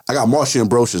 I got Marsha and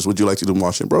Brochures. Would you like to do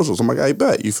Marsha and Brochures? I'm like, I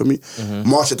bet. You feel me?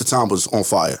 Mm-hmm. Marsha at the time was on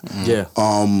fire. Yeah.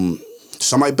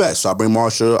 So I'm like, bet. So I bring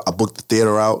Marsha. I booked the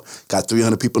theater out. Got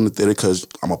 300 people in the theater because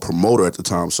I'm a promoter at the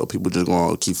time. So people just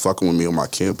going to keep fucking with me on my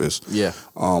campus. Yeah.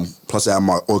 Plus I have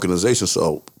my organization.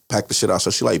 So pack the shit out.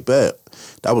 So she like, bet.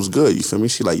 That was good. You feel me?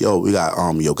 She like, yo, we got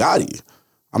Yo Gotti.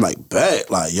 I'm like, bet.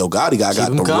 Like, Yo Gotti,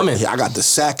 I got the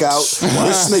sack out.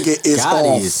 This nigga is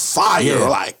on fire. Yeah.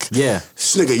 Like, yeah.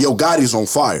 This nigga, Yo Gotti's on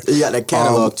fire. You got that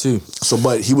catalog too. So,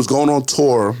 but he was going on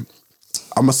tour,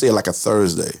 I'm going to say like a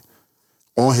Thursday.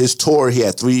 On his tour, he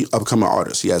had 3 upcoming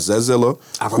artists. He had Zezilla.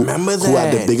 I remember who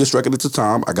had the biggest record at the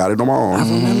time. I got it on my own. I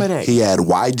remember that. He had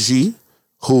YG,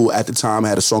 who at the time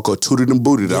had a song called Tooted and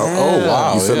Booted Out. Oh,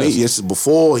 wow. You feel me? Yes,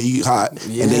 before he hot.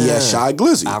 Yeah. And then he had Shy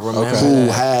Glizzy. I remember who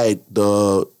that. had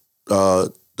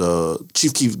the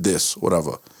Chief Keef diss,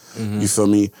 whatever. Mm-hmm. You feel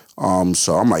me?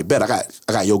 So I'm like, bet. I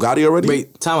got Yo Gotti already.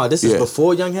 Wait, time out. This is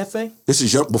before Young Hefe? This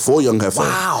is before Young Hefe.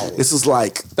 Wow. This is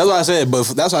like... That's what I said. But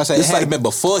that's what I said. It had been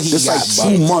before he got... It's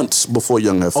like 2 months before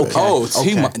Young Hefe. Okay. Oh,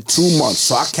 2 months. 2 months.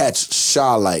 So I catch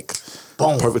Sha like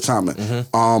boom, perfect timing.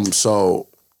 Mm-hmm. So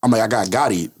I'm like, I got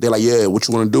Gotti. They're like, yeah, what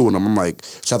you want to do? And I'm like,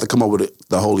 so I have to come up with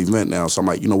the whole event now. So I'm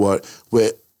like, you know what?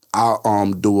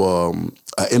 I'll do an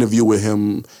interview with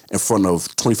him in front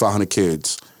of 2,500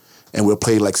 kids, and we'll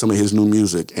play like some of his new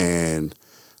music, and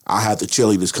I have the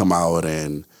cheerleaders come out,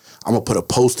 and I'm gonna put a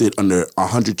post-it under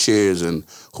 100 chairs, and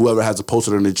whoever has a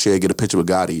post-it under the chair get a picture with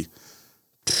Gotti.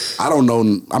 I don't know.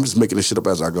 I'm just making this shit up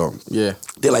as I go. Yeah.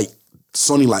 They're like,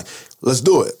 Sony like, let's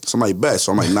do it. Somebody bet.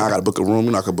 So I'm like, nah, I gotta book a room.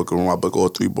 You're not gonna book a room. I book all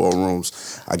 3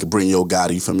 ballrooms. I can bring Yo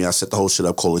Gotti, you feel me? I set the whole shit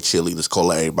up, call the cheerleaders,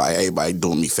 call everybody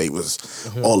doing me favors,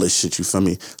 all this shit, you feel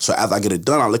me? So after I get it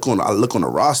done, I look on the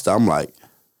roster, I'm like,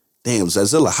 damn,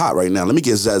 Zezilla hot right now. Let me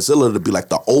get Zezilla to be like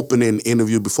the opening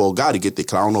interview before Gotti get there,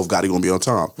 because I don't know if Gotti gonna be on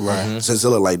time. Right.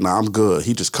 Zezilla like, nah, I'm good.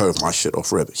 He just curved my shit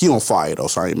off rip. He on fire though,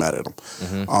 so I ain't mad at him.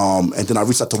 And then I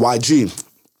reached out to YG.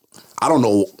 I don't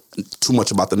know too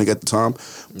much about the nigga at the time,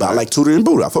 but I like Tooted and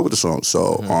Booted. I fuck with the song.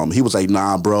 So he was like,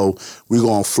 nah, bro, we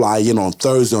gonna fly in on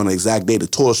Thursday on the exact day the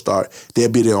tour start. They'll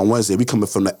be there on Wednesday. We coming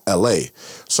from the LA.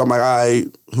 So I'm like, all right,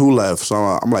 who left? So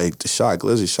I'm like, Shy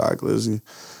Glizzy.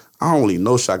 I don't really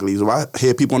know Shy Glizzy. I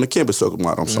hear people on the campus talking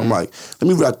about him. So I'm like, let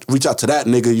me reach out to that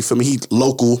nigga. You feel me? He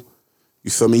local.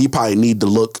 You feel me? He probably need the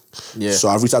look. Yeah. So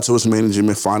I reached out to his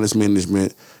management, finance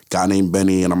management, guy named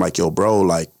Benny, and I'm like, yo, bro,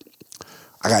 like,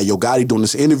 I got Yo Gotti doing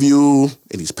this interview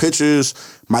and these pictures.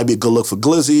 Might be a good look for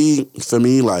Glizzy. You feel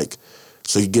me? Like,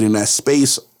 so you get in that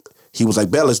space. He was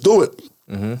like, bet, let's do it.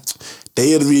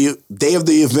 Day of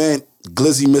the event,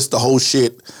 Glizzy missed the whole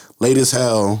shit. Late as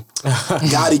hell.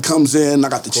 Gotti comes in. I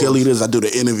got the cheerleaders. I do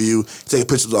the interview. Take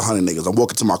pictures of 100 niggas. I'm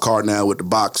walking to my car now with the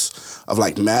box of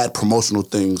like mad promotional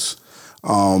things.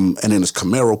 And then this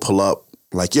Camaro pull up.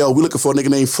 Like, yo, we looking for a nigga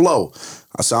named Flo.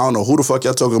 I said, I don't know who the fuck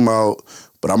y'all talking about,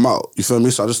 but I'm out. You feel me?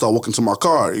 So I just start walking to my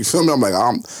car. You feel me? I'm like,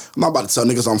 I'm not about to tell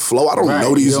niggas I'm Flo. I don't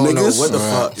know these niggas. What the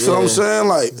fuck? You feel what I'm saying?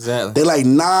 Like, exactly. They like,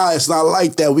 nah, it's not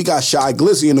like that. We got Shy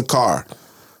Glizzy in the car.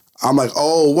 I'm like,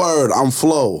 oh, word, I'm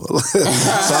Flo. So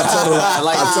I told her, I'm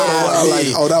like,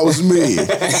 oh, that was me.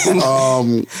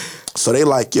 So they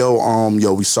like,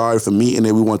 yo, we sorry for meeting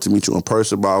it. We want to meet you in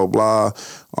person, blah, blah,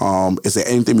 blah. Is there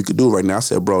anything we could do right now? I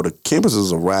said, bro, the campus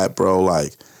is a wrap, bro.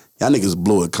 Like, y'all niggas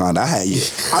blew it, kinda. I had you.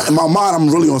 In my mind, I'm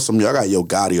really on some, I got Yo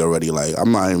Gotti already. Like,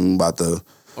 I'm not even about to,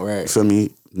 you feel me?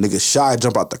 nigga Shy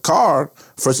jump out the car.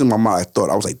 First thing in my mind,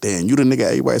 I was like, damn, you the nigga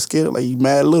everybody scared? Like, you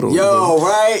mad little. Yo,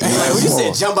 right? Like, when you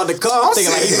said jump out the car, I'm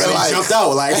thinking like he really jumped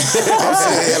out. Like, I'm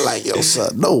saying, like, yo,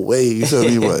 son, no way. You feel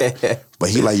me? But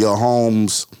he like, yo,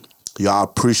 Holmes, yo, I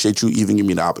appreciate you even giving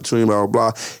me the opportunity, blah,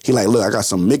 blah, blah. He like, look, I got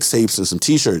some mixtapes and some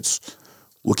T-shirts.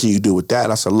 What can you do with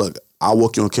that? I said, look, I'll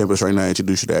walk you on campus right now and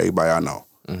introduce you to everybody I know.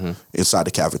 Inside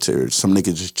the cafeteria. Some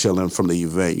niggas just chilling from the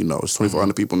event, you know. It's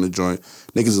 2,400 people in the joint.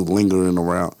 Niggas is lingering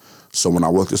around. So when I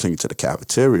walk this nigga to the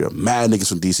cafeteria, mad niggas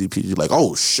from DCPG like,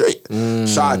 oh shit.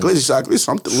 Shy Glizzy.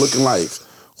 I'm looking like,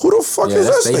 who the fuck is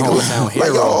this nigga? Like,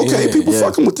 oh, okay, people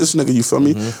fucking with this nigga, you feel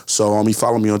me? So he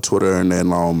followed me on Twitter, and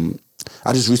then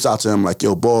I just reached out to him like,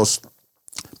 yo, boss,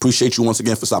 appreciate you once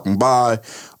again for stopping by.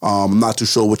 I'm not too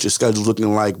sure what your schedule's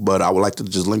looking like, but I would like to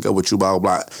just link up with you, blah,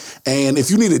 blah, blah. And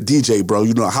if you need a DJ, bro,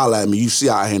 you know, holla at me. You see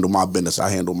how I handle my business. I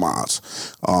handle mine.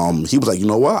 He was like, you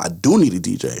know what? I do need a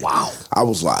DJ. Wow. I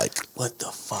was like, what the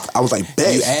fuck? I was like,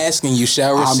 bet. You ask and you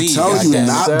shall receive. I'm telling you,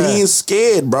 not being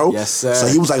scared, bro. Yes, sir. So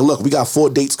he was like, look, we got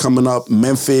 4 dates coming up,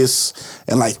 Memphis,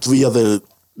 and like 3 other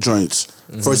joints.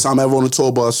 First time ever on a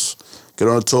tour bus. Get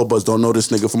on a tour bus, don't know this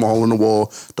nigga from a hole in the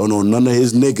wall, don't know none of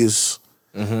his niggas.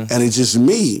 And it's just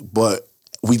me, but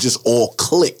we just all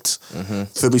clicked.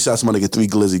 Feel me? Shout out to my nigga 3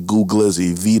 Glizzy, Goo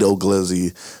Glizzy, Vito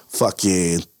Glizzy,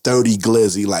 fucking 30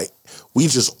 Glizzy. Like, we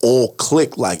just all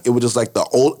clicked. Like, it was just like the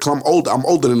old, cause I'm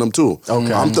older than them too.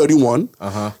 Okay. I'm 31.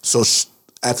 So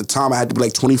at the time I had to be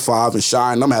like 25 and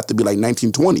Shy and them had to be like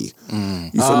 19, 20. You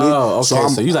feel me? Okay.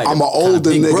 So you like I'm an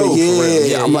older nigga.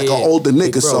 Bro, I'm like an older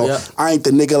nigga. Bro, so I ain't the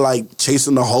nigga like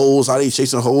chasing the hoes. I ain't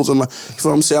chasing hoes. I'm like, you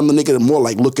feel what I'm saying? I'm the nigga that more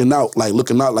like looking out like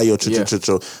yo,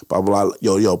 blah, blah, blah,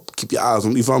 yo, keep your eyes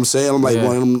on me. You feel what I'm saying? I'm like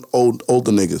one of them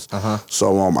older niggas.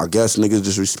 So I guess niggas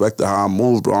just respect how I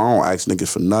move, bro. I don't ask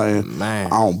niggas for nothing. Man.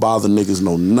 I don't bother niggas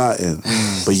no nothing.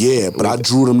 But I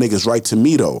drew them niggas right to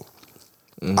me though.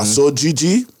 I saw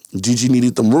Gigi. Gigi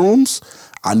needed them rooms.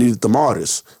 I needed them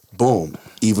artists. Boom.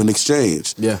 Even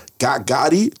exchange. Yeah. Got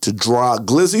Gotti to draw out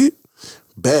Glizzy.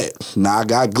 Bet. Now I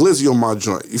got Glizzy on my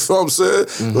joint. You feel what I'm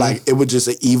saying? Like, it was just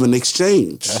an even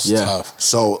exchange. That's tough.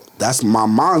 So that's my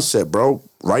mindset, bro.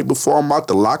 Right before I'm about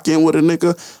to lock in with a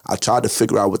nigga, I try to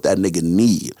figure out what that nigga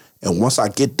need. And once I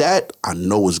get that, I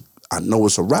know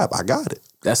it's a wrap. I got it.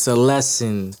 That's a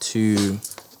lesson to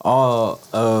all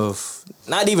of,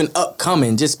 not even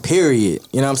upcoming, just period.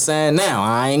 You know what I'm saying? Now,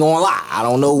 I ain't gonna lie. I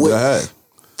don't know what.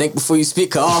 Think before you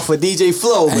speak. Off for DJ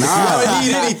Flow. But if you ever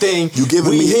need anything,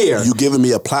 you giving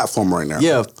me a platform right now.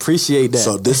 Yeah, appreciate that.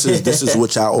 So this is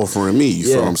what y'all offering me. You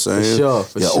feel what I'm saying?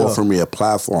 For sure. Offering me a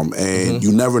platform, and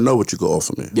you never know what you can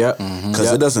offer me. Yeah,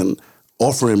 because it doesn't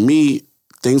offering me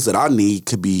things that I need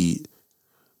could be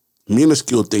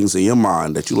minuscule things in your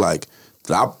mind that you like.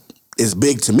 It's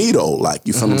big to me though. Like,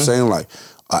 you feel what I'm saying? Like,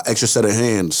 extra set of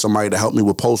hands, somebody to help me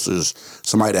with posters,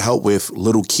 somebody to help with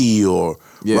Little Key or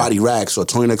Roddy Rax or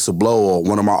Tony Next to Blow or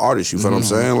one of my artists. You feel what I'm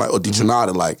saying? Like, or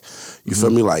Dejanada. Like, you feel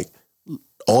me? Like,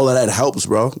 all of that helps,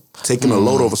 bro. Taking a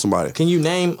load over somebody. Can you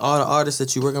name all the artists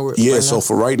that you're working with? Yeah, right so now?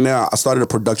 for right now, I started a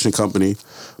production company.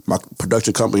 My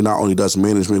production company not only does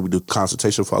management, we do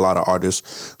consultation for a lot of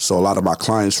artists. So a lot of my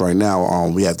clients right now,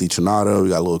 we have Dejanada, we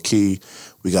got Lil Key,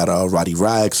 we got Roddy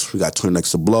Rax, we got Twin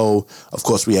Next to Blow. Of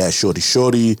course, we had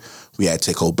Shorty. We had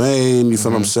Tay Cobain, you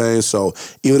feel what I'm saying? So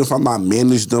even if I'm not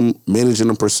managing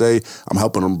them per se, I'm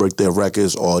helping them break their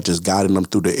records or just guiding them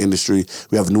through the industry.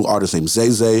 We have a new artist named Zay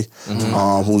Zay,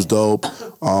 who's dope.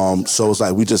 So it's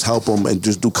like we just help them and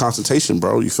just do consultation,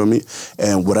 bro, you feel me?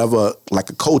 And whatever, like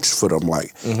a coach for them,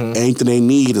 like anything they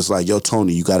need is like, yo,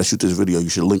 Tony, you got to shoot this video. You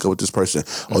should link up with this person.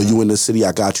 Or you in this city,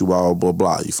 I got you, blah, blah,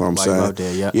 blah. You feel what I'm saying? Out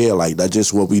there, yeah, like that's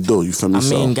just what we do, you feel me? I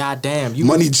mean, goddamn.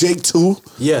 Money Jake too.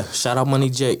 Yeah, shout out Money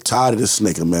Jake. Tired of this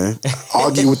nigga, man.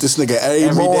 Argue with this nigga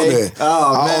every morning. Day?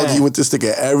 Oh, man. I argue with this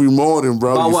nigga every morning,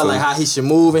 bro. About what, like how he should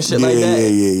move and shit like that?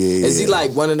 Yeah. Is he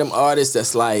like one of them artists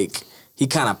that's like, he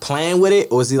kind of playing with it,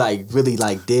 or is he like really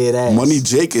like dead ass? Money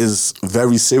Jake is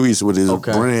very serious with his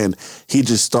brand. He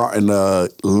just starting to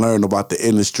learn about the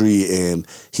industry, and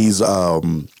he's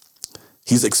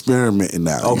experimenting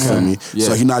now. You feel me? Yeah.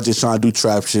 So he not just trying to do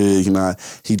trap shit.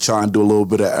 He trying to do a little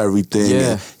bit of everything.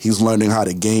 Yeah. He's learning how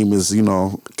the game is.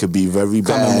 Could be very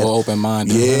bad. Coming more open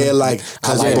minded. Yeah, like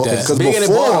because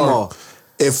before,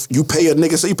 if you pay a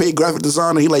nigga, say you pay a graphic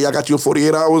designer, he like, I got you in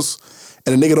 48 hours.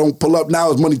 And the nigga don't pull up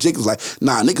now, his Money Jake is like,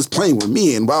 nah, niggas playing with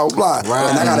me and blah, blah, blah. Right.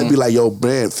 And I gotta be like, yo,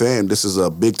 brand fam, this is a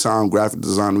big time graphic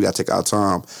designer. We gotta take our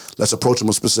time. Let's approach him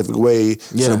a specific way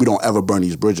so that we don't ever burn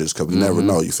these bridges, because we never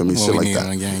know. You feel me? Shit like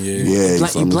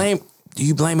that. Do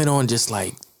you blame it on just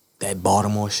like That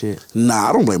Baltimore shit? Nah,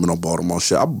 I don't blame it on Baltimore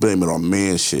shit. I blame it on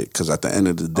man shit. Because at the end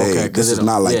of the day, this is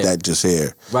not like that just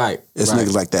here. Right. It's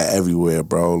niggas like that everywhere,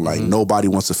 bro. Like, nobody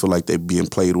wants to feel like they're being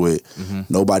played with.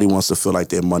 Nobody wants to feel like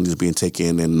their money's being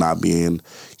taken and not being,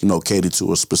 catered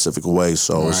to a specific way.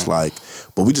 So it's like,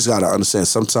 but we just got to understand,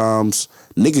 sometimes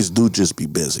niggas do just be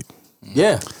busy.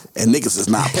 Yeah. And niggas is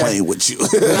not playing with you.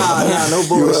 Nah, no bullshit.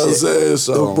 You know what I'm saying?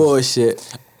 So, no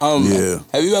bullshit. Have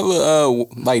you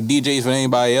ever like DJs for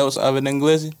anybody else other than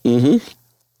Glizzy?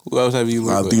 Who else have you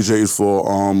worked with? DJed for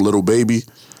Lil Baby.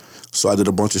 So I did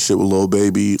a bunch of shit with Lil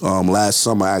Baby last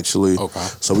summer actually. Okay.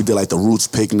 So we did like the Roots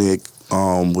Picnic,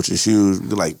 which is huge. We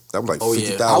did that was like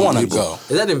 50,000. I want to go.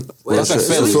 Is that in? That's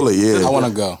in Philly? Yeah. I want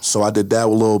to go. So I did that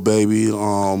with Lil Baby.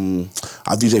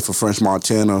 I DJed for French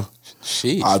Montana.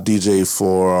 Sheesh. I DJed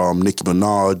for Nicki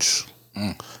Minaj.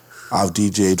 I've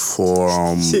DJed for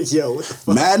Yo, what the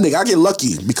fuck? mad nigga. I get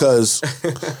lucky because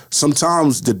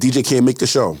sometimes the DJ can't make the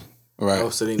show. Right. Oh,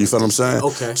 so You feel what I'm saying?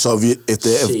 Okay. So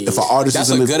if an artist That's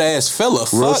is in a good ass fella.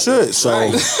 real Fuck. shit. So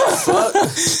Right.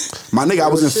 my nigga, I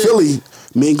was in Philly.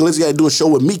 Me and Glizzy had to do a show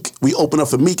with Meek. We opened up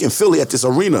for Meek in Philly at this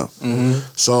arena.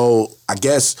 So I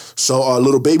guess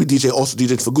Lil Baby DJ also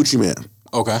DJed for Gucci Mane.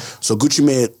 Okay. So Gucci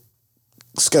Mane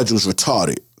schedule's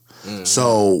retarded.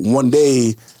 So one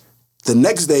day, the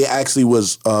next day actually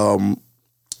was not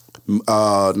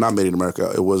Made in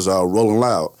America. It was Rolling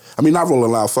Loud. I mean, not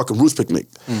Rolling Loud, fucking Roots Picnic.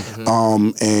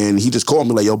 And he just called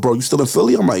me like, yo, bro, you still in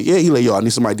Philly? I'm like, yeah. He like, yo, I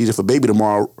need somebody DJ for Baby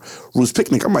tomorrow, Roots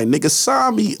Picnic. I'm like, nigga,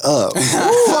 sign me up. What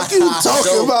the fuck you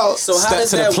talking about? So how does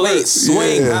to the that plate, work?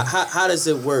 swing. Yeah. How does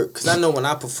it work? Because I know when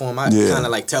I perform, I Yeah. kind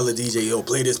of like tell the DJ, yo,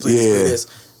 play this, play this.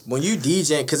 When you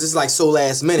DJ, because it's like so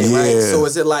last minute, right? Yeah. So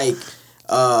is it like,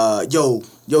 yo,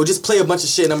 just play a bunch of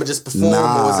shit and I'm going to just perform?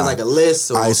 Or is it like a list?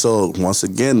 Or? So once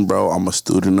again, bro, I'm a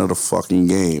student of the fucking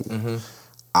game.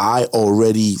 I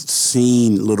already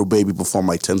seen Lil Baby perform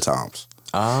like 10 times.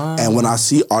 And when I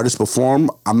see artists perform,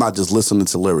 I'm not just listening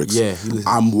to lyrics. Yeah,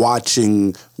 I'm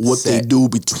watching what they do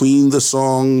between the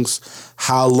songs,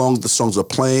 how long the songs are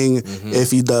playing,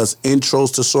 if he does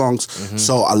intros to songs.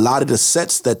 So a lot of the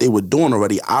sets that they were doing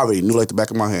already, I already knew like the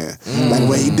back of my hand. Like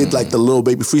when he did like the Lil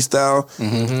Baby freestyle,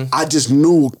 I just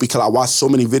knew because I watched so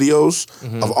many videos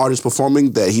of artists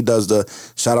performing that he does the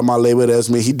shout out my label, that's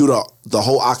me. He do the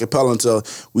whole acapella until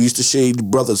we used to shade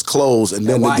brothers' clothes, and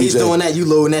then while the DJ, he's doing that, you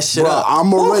loading that shit up.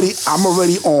 I'm already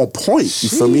on point. You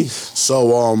feel me?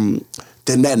 So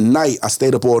then that night, I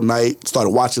stayed up all night, started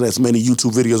watching as many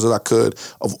YouTube videos as I could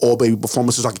of all Baby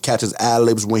performances so I could catch his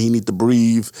ad-libs when he need to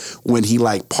breathe, when he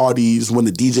like parties, when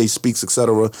the DJ speaks,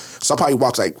 etc. So I probably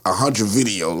watched like 100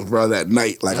 videos, bro, that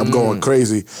night. Like I'm going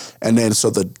crazy. And then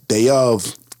so the day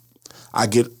of, I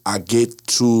get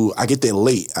there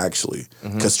late actually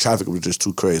because traffic was just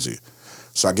too crazy.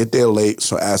 So I get there late.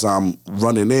 So as I'm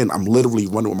running in, I'm literally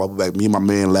running with my back. Me and my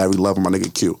man Larry Love and my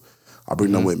nigga Q. I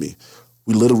bring them with me.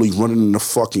 We literally running in the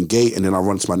fucking gate, and then I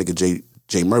run to my nigga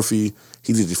Jay Murphy.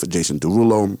 He did it for Jason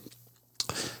Derulo.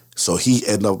 So he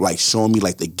ended up like showing me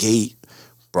like the gate.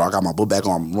 Bro, I got my book back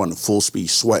on. I'm running full speed,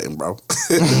 sweating, bro.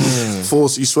 Full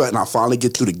speed sweating. I finally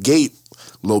get through the gate.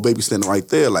 Lil Baby standing right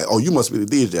there, like, oh, you must be the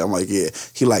DJ. I'm like, yeah.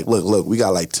 He like, look, we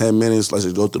got like 10 minutes. Let's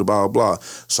just go through the blah, blah, blah.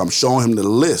 So I'm showing him the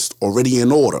list already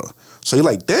in order. So he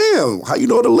like, damn, how you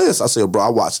know the list? I said, bro, I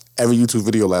watched every YouTube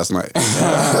video last night.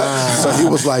 So he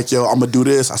was like, yo, I'm going to do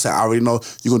this. I said, I already know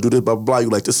you're going to do this, blah, blah, blah. You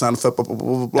like this sound effect, blah, blah,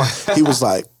 blah, blah, blah. He was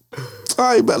like, all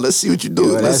right, man, let's see what you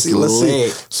do. Yo, let's see.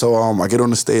 So I get on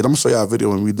the stage. I'm going to show y'all a video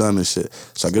when we done this shit.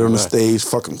 So I get on the stage,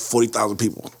 fucking 40,000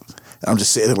 people. And I'm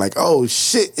just sitting there like, oh,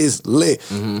 shit is lit.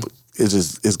 But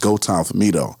it's go time for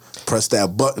me, though. Press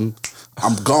that button,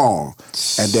 I'm gone.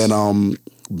 And then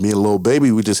me and Lil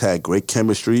Baby, we just had great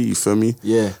chemistry, you feel me?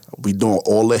 Yeah. We doing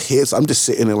all the hits. I'm just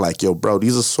sitting there like, yo, bro,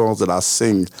 these are songs that I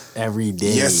sing every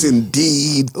day. Yes,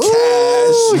 indeed. Ooh,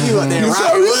 Cash. you out there You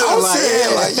feel me? I'm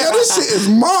saying, like, yo, this shit is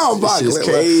mind-boggling. This is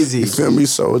crazy. You feel me?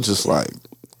 So it's just like,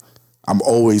 I'm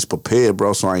always prepared,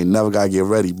 bro, so I ain't never got to get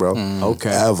ready, bro.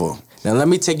 Okay. Ever. Now, let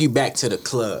me take you back to the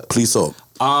club. Please so.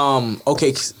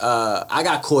 Okay, I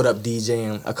got caught up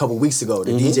DJing a couple weeks ago.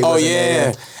 The DJ wasn't there.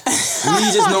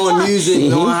 Me just knowing music,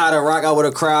 knowing how to rock out with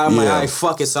a crowd. I'm like, all right,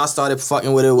 fuck it. So I started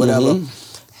fucking with it, whatever.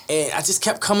 And I just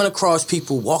kept coming across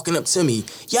people walking up to me.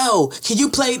 Yo, can you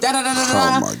play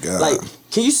da-da-da-da-da? Oh, my God. Like,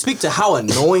 can you speak to how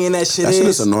annoying that shit is? That shit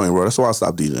is annoying, bro. That's why I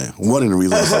stopped DJing. One of the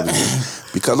reasons I stopped DJing.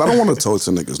 Because I don't want to talk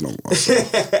to niggas no more. So.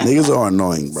 Niggas are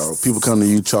annoying, bro. People come to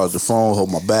you, charge the phone,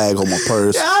 hold my bag, hold my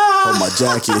purse, hold my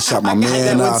jacket, shout my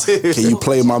man out. Can you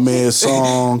play my man's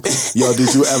song? Yo,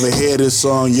 did you ever hear this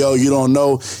song? Yo, you don't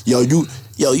know. Yo,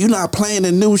 yo, you not playing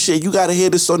the new shit. You gotta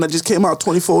hear this song that just came out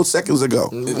 24 seconds ago.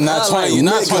 Not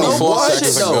 24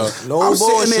 seconds ago. I'm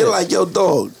sitting there like, yo,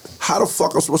 dog, how the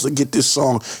fuck I'm supposed to get this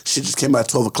song? Shit just came out at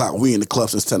 12 o'clock. We in the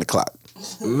club since 10 o'clock.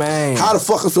 Man. How the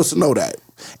fuck I'm supposed to know that?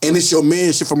 And it's your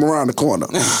man shit from around the corner.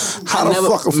 How the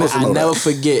fuck I'm supposed to know that? I never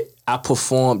forget, I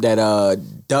performed at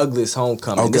Douglas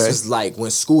Homecoming. Okay. This was like when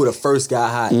Scooter first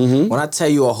got hot. Mm-hmm. When I tell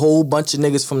you a whole bunch of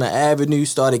niggas from the Avenue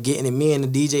started getting at me and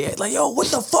the DJ, like, yo, what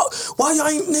the fuck? Why y'all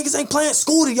niggas ain't playing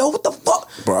Scooter, yo? What the fuck?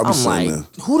 Bro, I'm like,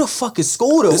 who the fuck is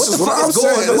Scooter? This what the fuck is going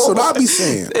on? This is what I be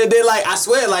saying. And then, like, I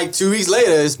swear, like 2 weeks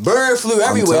later, it's bird flu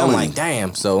everywhere. I'm like,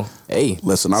 damn. So, hey,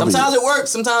 listen, sometimes it works,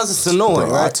 sometimes it's annoying.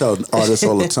 Bro, right? I tell artists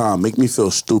all the time, make me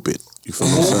feel stupid. You feel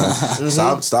what I'm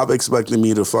saying? Stop expecting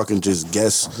me to fucking just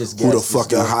guess who the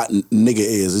fucking hot nigga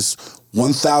is. It's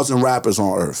 1,000 rappers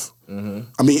on Earth. Mm-hmm.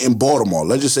 I mean, in Baltimore,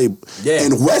 let's just say,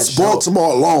 in West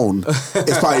Baltimore alone,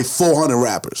 it's probably 400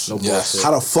 rappers. No bullshit.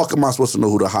 How the fuck am I supposed to know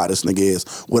who the hottest nigga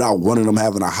is without one of them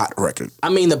having a hot record? I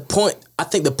mean, I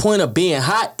think the point of being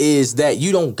hot is that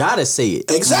you don't gotta say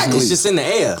it. Exactly. It's just in the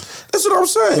air. That's what I'm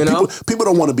saying. You know? People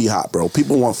don't want to be hot, bro.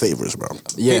 People want favors, bro.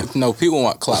 Yeah. People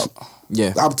want clout.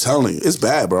 Yeah. I'm telling you, it's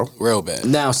bad, bro. Real bad.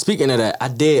 Now, speaking of that, I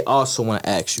did also want to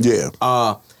ask you.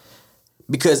 Yeah.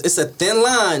 Because it's a thin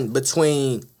line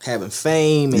between having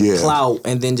fame and clout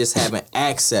and then just having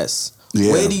access.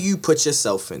 Yeah. Where do you put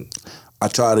yourself in? I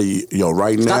try to,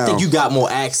 right now. I think you got more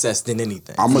access than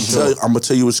anything. I'm gonna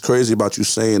tell you what's crazy about you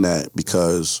saying that,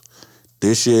 because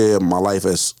this year my life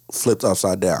has flipped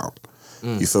upside down.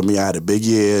 You feel me? I had a big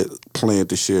year planned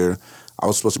this year. I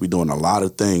was supposed to be doing a lot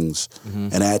of things,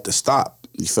 and I had to stop.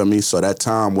 You feel me? So that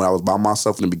time when I was by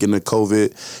myself in the beginning of COVID,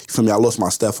 you feel me? I lost my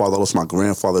stepfather, I lost my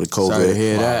grandfather to COVID. Sorry to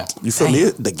hear that. You feel me?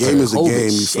 The game is a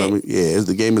game. You feel me? Yeah,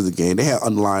 the game is a game. They had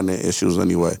underlying issues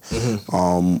anyway.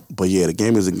 But yeah, the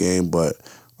game is a game. But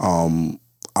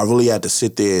I really had to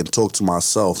sit there and talk to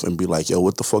myself and be like, yo,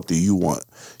 what the fuck do you want?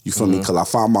 You feel me? Because I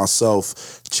found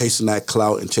myself chasing that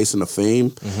clout and chasing the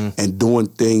fame and doing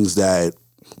things that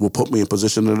will put me in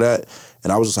position to that.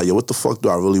 And I was just like, yo, what the fuck do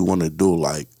I really want to do?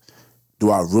 Like,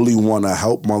 do I really want to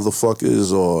help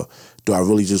motherfuckers, or do I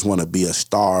really just want to be a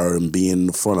star and be in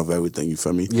the front of everything? You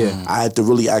feel me? Yeah. I had to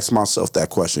really ask myself that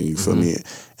question. You feel me?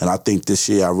 And I think this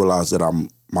year I realized that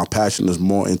my passion is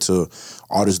more into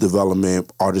artist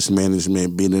development, artist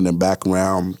management, being in the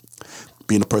background,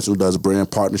 being a person who does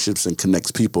brand partnerships and connects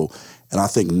people. And I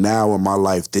think now in my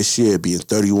life, this year, being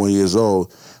 31 years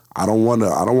old, I don't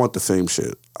want the fame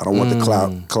shit. I don't want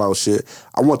the clout shit.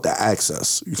 I want the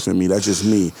access. You feel me? That's just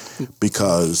me.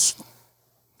 Because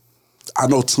I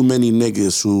know too many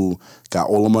niggas who got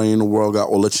all the money in the world, got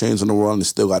all the chains in the world, and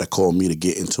still got to call me to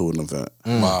get into an event.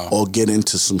 Wow. Or get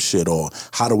into some shit, or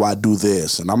how do I do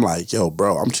this? And I'm like, yo,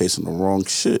 bro, I'm chasing the wrong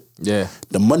shit. Yeah.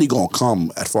 The money gonna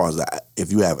come as far as that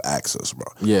if you have access, bro.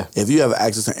 Yeah. If you have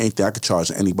access to anything, I could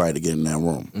charge anybody to get in that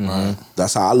room.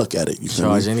 That's how I look at it. You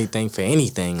charge anything for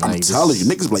anything. I'm telling you,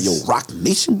 niggas be like, yo, Rock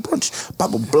Nation brunch, blah,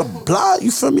 blah, blah, blah.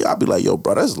 You feel me? I'll be like, yo,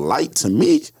 bro, that's light to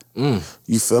me.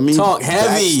 You feel me? Talk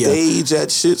heavy. Backstage at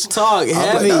shit. Talk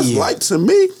heavy. Like, that's light to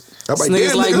me. Like,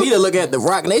 niggas like me to look at the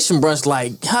Rock Nation brunch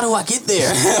like, how do I get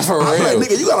there? For real. I'm like,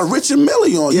 nigga, you got a Rich and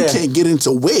Millie on. You can't get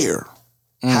into where?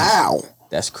 How?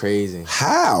 That's crazy.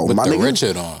 How? With my the nigga,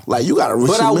 Richard on. Like, you got a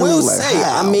Rich and Millie. But I will like, say,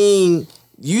 how? I mean,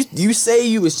 you say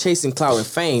you was chasing clout and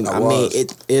fame. I mean,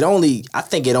 I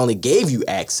think it only gave you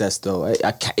access though.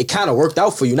 It kind of worked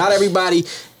out for you. Not everybody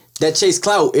that chase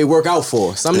clout, it work out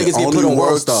for. Some niggas get put on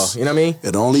World Star. You know what I mean?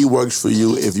 It only works for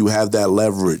you if you have that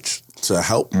leverage to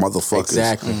help motherfuckers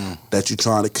that you're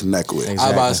trying to connect with. I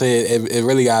was about to say, it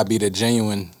really gotta be the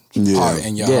genuine part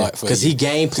in your heart. Because he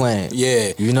game plan.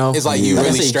 Yeah. You know? It's like you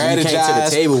really strategize. You came to the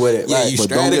table with it. Yeah, right. you But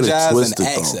don't get it strategize twisted,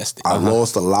 and access it. I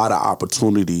lost a lot of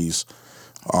opportunities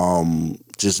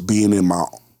just being in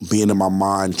my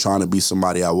mind trying to be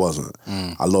somebody I wasn't.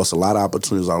 I lost a lot of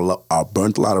opportunities. I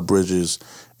burnt a lot of bridges,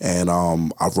 and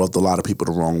I've rubbed a lot of people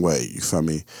the wrong way. You feel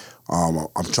me?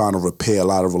 I'm trying to repair a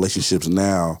lot of relationships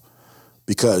now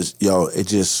because, yo, it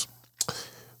just,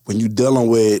 when you dealing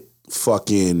with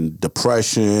fucking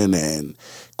depression and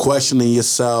questioning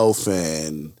yourself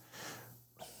and,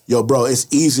 yo, bro, it's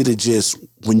easy to just,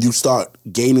 when you start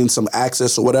gaining some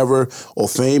access or whatever, or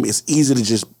fame, it's easy to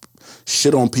just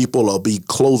shit on people or be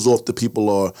closed off to people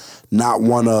or not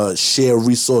want to share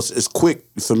resources quick.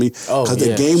 You feel me? Because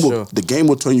the game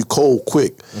will turn you cold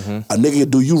quick. A nigga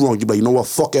do you wrong, you be like, you know what?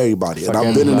 Fuck everybody. And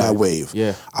I've been in that wave.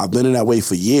 Yeah. I've been in that wave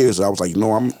for years. I was like, you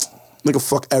know, nigga,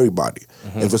 fuck everybody.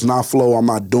 If it's not flow, I'm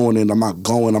not doing it. I'm not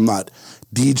going. I'm not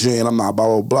DJing. I'm not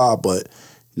blah, blah, blah. But,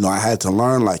 you know, I had to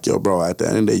learn like, yo, bro, at the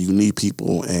end of the day, you need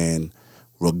people. And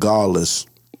regardless,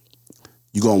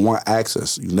 you're going to want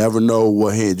access. You never know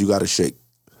what hand you got to shake.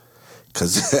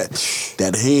 Because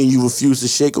that hand you refuse to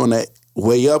shake on that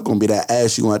way up going to be that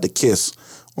ass you going to have to kiss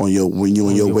when you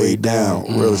on your way down.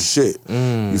 Real shit.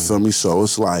 You feel me? So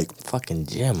it's like... Fucking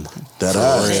gym. That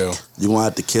ass. Real. You going to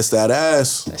have to kiss that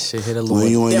ass. That shit hit a little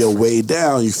when you on your way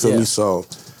down. You feel me? So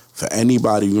for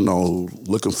anybody,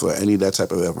 looking for any of that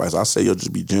type of advice, I say,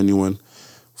 just be genuine.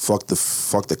 Fuck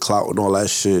the clout and all that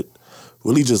shit.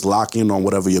 Really just lock in on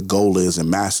whatever your goal is and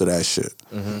master that shit.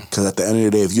 Because at the end of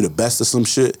the day, if you the best of some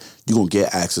shit, you're going to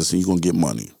get access and you're going to get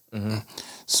money.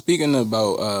 Speaking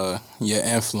about your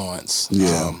influence,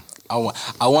 I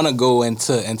want to go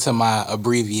into my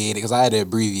abbreviated, because I had to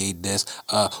abbreviate this.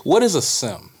 What is a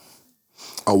sim?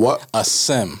 A what? A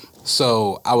sim.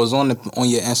 So I was on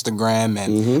your Instagram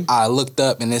and I looked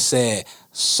up and it said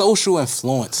social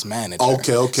influence manager.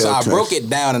 Okay. So I broke it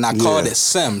down and I called it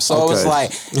sim. So I was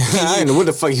like, I didn't know what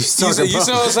the fuck you talking about. You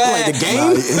see what I'm saying? Like the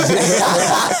game?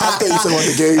 I thought you said about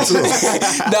the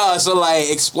game too. No, so like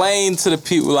explain to the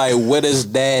people like what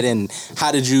is that and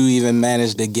how did you even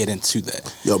manage to get into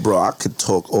that? Yo, bro, I could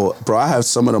talk. Bro, I have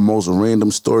some of the most random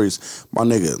stories. My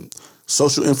nigga,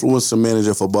 social influencer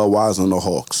manager for Budweiser and the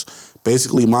Hawks.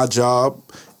 Basically, my job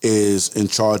is in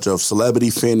charge of celebrity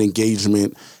fan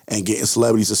engagement and getting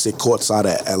celebrities to sit courtside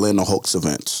at Atlanta Hawks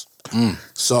events.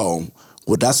 So,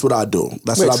 that's what I do.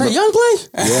 That's Wait, what Trae Young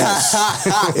play?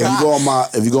 Yes.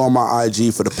 if you go on my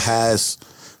IG for the past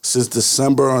since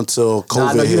December until COVID.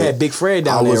 I know you had Big Fred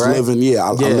down there, right? I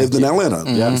lived in Atlanta.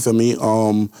 You feel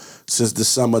me? Since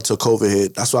December till COVID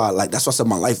hit. That's why I said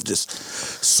my life just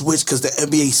switched because the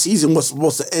NBA season was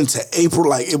supposed to end to April.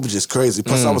 Like, it was just crazy.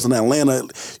 Plus, I was in Atlanta.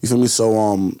 You feel me?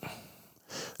 So,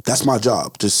 that's my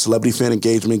job. Just celebrity fan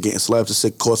engagement, getting celebs to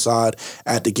sit courtside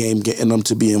at the game, getting them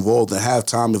to be involved in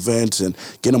halftime events and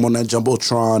getting them on that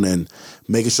Jumbotron and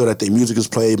making sure that their music is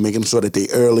played, making sure that they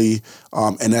early,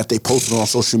 and that they post it on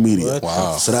social media. What?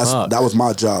 Wow. So that was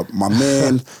my job. My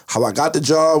man, how I got the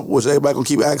job, which everybody gonna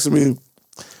keep asking me,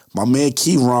 my man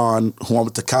Keyron, who I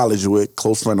went to college with,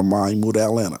 close friend of mine, moved to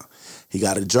Atlanta. He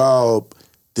got a job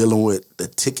dealing with the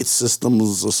ticket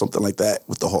systems or something like that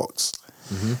with the Hawks.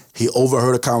 He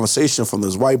overheard a conversation from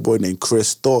this white boy named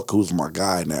Chris Thork, who's my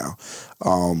guy now,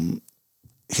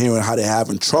 hearing how they're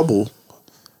having trouble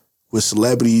with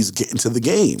celebrities getting to the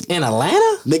game. In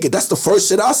Atlanta? Nigga, that's the first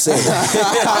shit I said.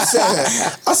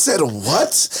 I said,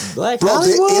 what? Black Bro,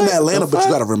 Hollywood? they're in Atlanta, but you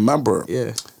gotta remember,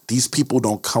 these people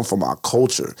don't come from our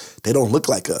culture. They don't look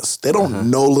like us. They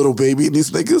don't know Lil Baby and these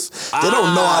niggas. They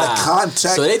don't know how to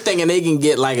contact. So they thinking they can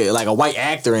get like a white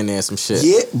actor in there, some shit.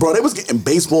 Yeah, bro, they was getting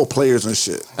baseball players and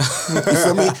shit. You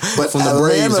feel me? But from the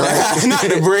Braves, right? Not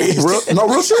the Braves.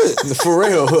 Real shit. For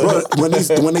real. Bro, when they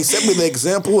sent me the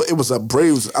example, it was a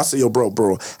Braves. I said, yo,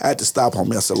 bro, I had to stop on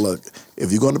me. I said, look,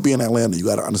 if you're going to be in Atlanta, you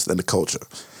got to understand the culture.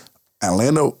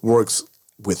 Atlanta works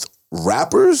with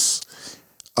rappers,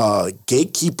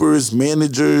 gatekeepers,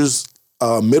 managers,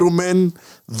 middlemen,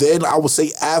 then I would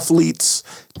say athletes,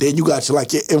 then you got your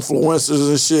influencers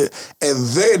and shit, and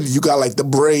then you got like the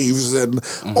Braves and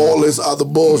all this other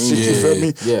bullshit, you feel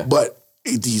me? Yeah. But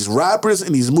these rappers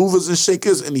and these movers and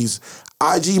shakers and these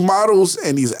IG models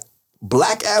and these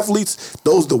black athletes,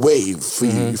 those the wave for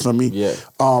you feel me? Yeah.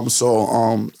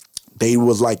 So they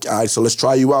was like, all right, so let's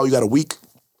try you out, you got a week.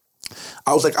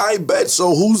 I was like, I bet.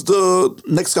 So who's the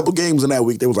next couple games in that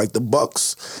week? They was like the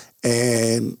Bucks,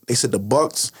 and they said the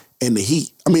Bucks and the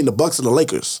Heat. I mean the Bucks and the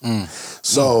Lakers.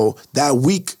 So that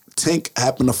week, Tank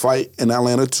happened to fight in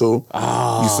Atlanta too.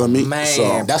 Oh, you feel me? Man,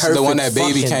 so that's the one that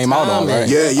Baby came out on, right?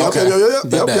 Yeah.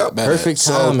 Yep. Perfect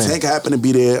So timing. Tank happened to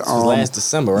be there. Last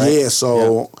December, right? Yeah.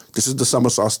 So this is December,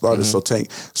 so I started. So Tank.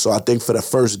 So I think for the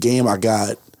first game, I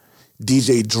got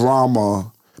DJ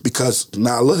Drama because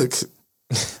now look.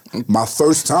 My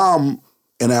first time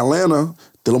in Atlanta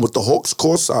dealing with the Hawks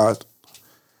courtside,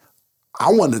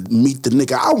 I want to meet the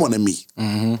nigga I want to meet.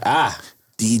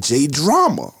 DJ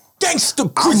Drama. Gangsta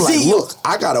I'm like, Brazil. look,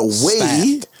 I got a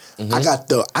way.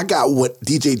 I got what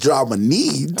DJ Drama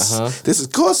needs. This is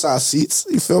courtside seats.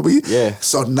 You feel me? Yeah.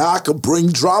 So now I could bring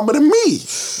drama to me.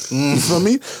 You feel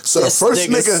me? So This the first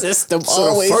nigga nigga, system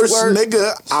always work.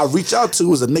 nigga I reach out to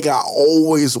was a nigga I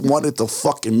always wanted to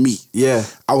fucking meet. Yeah.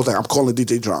 I was like, I'm calling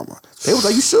DJ Drama. They was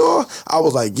like, you sure? I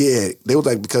was like, yeah. They was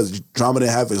like, because Drama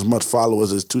didn't have as much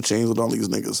followers as 2 Chainz with all these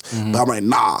niggas. But I'm like,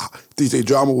 nah, DJ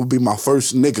Drama would be my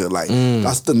first nigga. Like,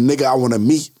 that's the nigga I want to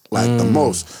meet, like, the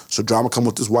most. So Drama come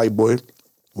with this white boy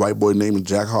named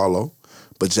Jack Harlow.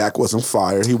 but Jack wasn't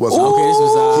fired. He wasn't. Okay, this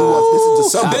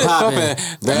is December.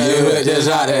 But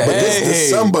this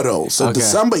December though. So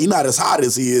December, he not as hot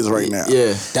as he is right now.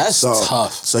 Yeah, that's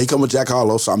tough. So he come with Jack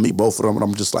Harlow. So I meet both of them, and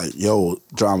I'm just like, yo,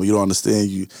 Drama, you don't understand.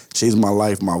 You changed my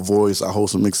life, my voice. I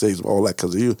host some mixtapes, all that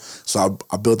because of you. So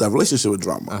I built that relationship with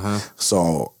Drama.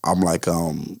 So I'm like,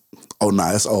 oh,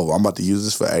 nah, it's over. I'm about to use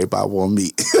this for everybody want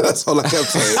me. That's all I kept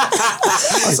saying.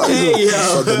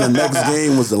 So then the next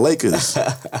game was the Lakers.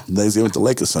 The next game was the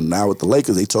Lakers. So now with the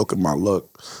Lakers, they talking about,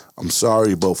 look, I'm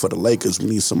sorry, but for the Lakers, we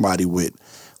need somebody with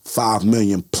 5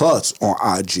 million plus on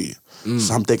IG.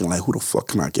 So I'm thinking, like, who the fuck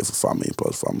can I get for 5 million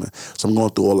plus 5 million? So I'm going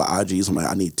through all the IGs. I'm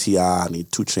like, I need T.I., I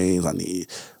need 2 Chainz,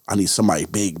 I need somebody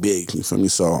big, you feel me?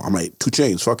 So I'm like, 2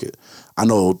 Chainz, fuck it. I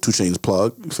know 2 Chainz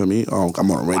plug, you feel me?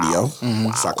 I'm on the radio.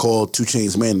 Wow. So I called 2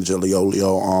 Chainz manager, Leo,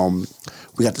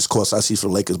 we got this course I see for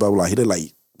the Lakers, blah, blah, blah. He did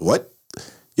like, what?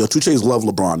 Yo, 2 Chainz love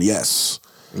LeBron, yes.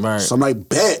 Right. So I'm like,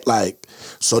 bet, like,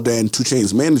 so then 2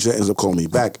 Chainz manager ends up calling me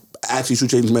back. Actually, 2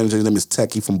 Chainz manager, his name is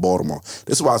Techie from Baltimore.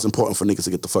 This is why it's important for niggas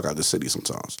to get the fuck out of the city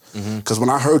sometimes. Because when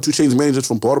I heard 2 Chainz managers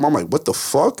from Baltimore, I'm like, what the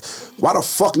fuck? Why the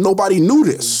fuck nobody knew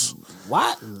this?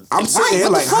 What? I'm sitting here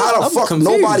like, how the fuck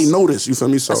nobody know this? You feel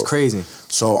me? So that's crazy.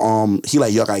 So he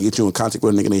like, yo, I gotta get you in contact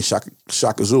with a nigga named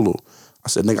Shaka Zulu. I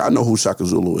said, nigga, I know who Shaka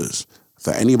Zulu is.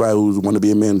 For anybody who want to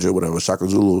be a manager or whatever, Shaka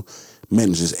Zulu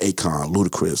manages Akon,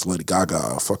 Ludacris, Lady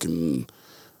Gaga, fucking,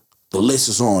 the list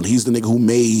is on. He's the nigga who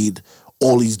made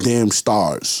all these damn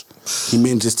stars. He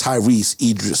manages Tyrese,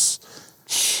 Idris.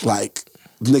 Like,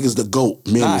 niggas the GOAT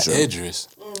manager. Not Idris.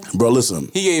 Bro, listen.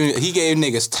 He gave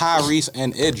niggas Tyrese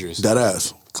and Idris. That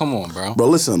ass. Come on, bro. Bro,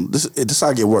 listen. This how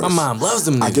I get worse. My mom loves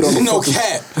them niggas. I get on the no fucking,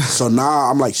 cap. So now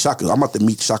I'm like, Shaka, I'm about to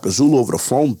meet Shaka Zulu over the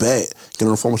phone. Bet. Get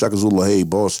on the phone with Shaka Zulu. Hey,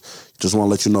 boss, just want to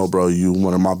let you know, bro, you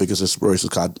one of my biggest inspirations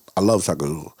because I love Shaka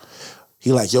Zulu.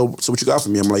 He like, yo, so what you got for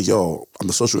me? I'm like, yo, I'm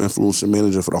the social influencer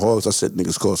manager for the Hogs. I said,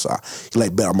 niggas, course. He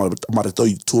like, bet, I'm about to throw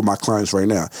you 2 of my clients right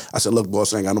now. I said, look,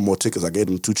 boss, I ain't got no more tickets. I gave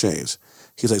him 2 Chainz.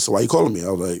 He's like, so why you calling me? I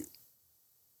was like,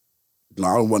 no,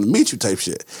 I don't want to meet you type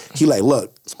shit. He like,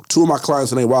 look, 2 of my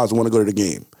clients in their wives want to go to the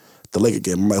game, the Laker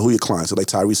game. I'm like, who your clients? They're like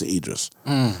Tyrese and Idris.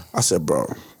 I said,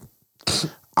 bro,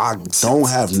 I don't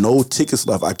have no tickets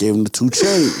left. I gave him the 2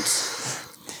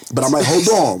 Chainz. But I'm like, hold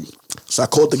on. So I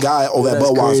called the guy over at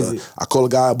Budweiser. Crazy. I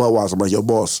called the guy at Budweiser. I'm like, yo,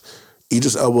 boss,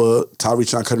 Idris Elba, Tyrese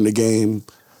trying to cut in the game.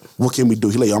 What can we do?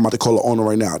 He like, yo, I'm about to call the owner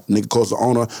right now. The nigga calls the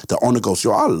owner. The owner goes,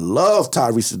 yo, I love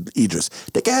Tyrese and Idris.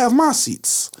 They can have my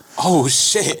seats. Oh,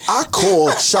 shit. I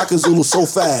called Shaka Zulu so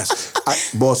fast.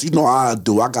 Boss, you know how I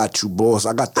do. I got you, boss.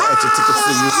 I got the extra tickets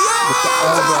for you.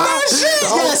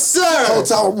 Yes, sir. The whole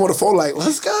time I'm on the phone like,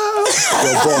 let's go.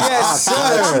 Yo, boss, yes,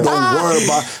 sir. Don't worry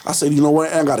about it. I said, you know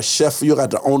what? I got a chef for you. I got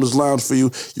the owner's lounge for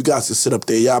you. You guys can sit up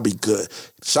there. Y'all be good.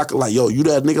 Shaka like, yo, you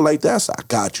that nigga like that? I said, I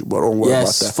got you, bro. Don't worry about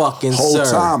that. Fucking whole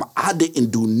sir. time, I didn't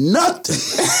do nothing.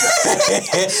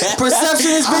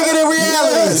 Perception is bigger than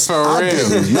reality. Yes, I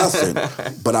did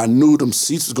nothing. But I knew them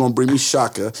seats was gonna bring me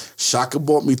Shaka. Shaka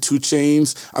bought me 2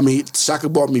 Chainz. I mean, Shaka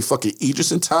bought me fucking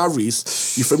Idris and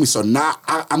Tyrese. You feel me? So now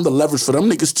I'm the leverage for them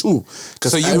niggas too.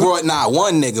 So you brought not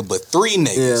 1 nigga, but 3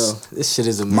 niggas. Yeah, this shit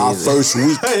is amazing. My first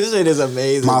week. This shit is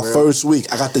amazing. My bro. first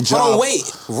week. I got the job. Hold on, wait.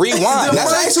 Rewind.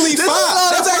 That's actually 5.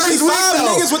 That's actually 5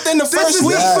 niggas within the first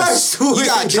week. Yes. You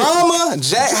got Drama,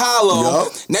 Jack Harlow.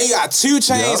 Yep. Now you got 2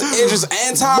 Chainz, Idris,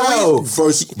 and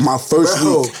Tyrese. My first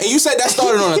week. And you said that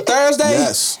started on a Thursday?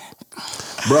 Yes.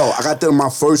 Bro, I got there my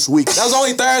first week. That was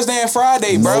only Thursday and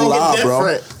Friday, bro. No lie,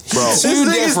 bro. 2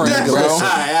 different, bro.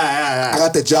 I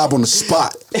got that job on the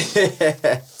spot.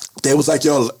 They was like,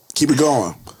 yo, keep it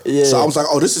going. Yeah. So I was like,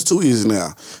 oh, this is too easy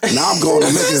now. Now I'm going to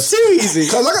make this too easy.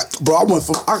 Cause I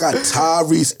got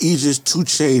Tyrese, Idris, 2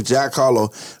 Chainz, Jack Harlow,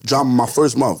 Drama my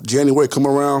first month. January come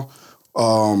around,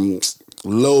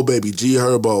 Lil Baby, G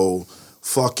Herbo,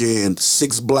 fucking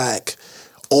 6 Black,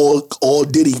 all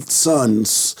Diddy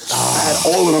sons. I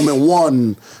had all of them in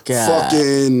one. God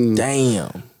fucking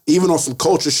damn. Even on some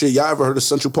culture shit, y'all ever heard of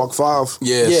Central Park 5?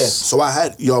 Yes. Yeah. So I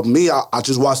had, I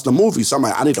just watched the movie. So I'm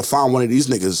like, I need to find one of these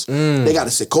niggas. They got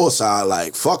to sit courtside.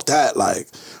 Like, fuck that. Like,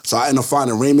 so I ended up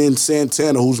finding Raymond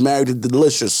Santana, who's married to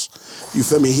Delicious. You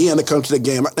feel me? He ended up coming to the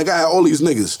game. That guy had all these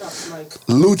niggas.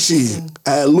 Lucci. I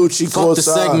had Lucci courtside. Fuck the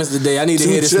segments today. I need to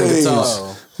hear this nigga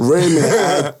talk.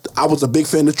 Raymond. I was a big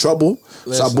fan of Trouble.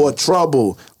 So I bought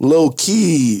Trouble, Lil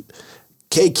Key,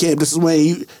 K-Camp. This is when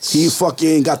he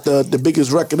fucking got the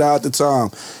biggest record out at the time.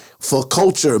 For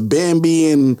Culture,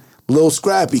 Bambi and Lil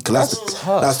Scrappy. Cause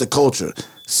that's the culture.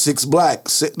 6 black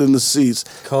sitting in the seats.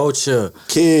 Culture.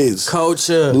 Kids.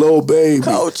 Culture. Lil Baby.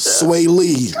 Culture. Sway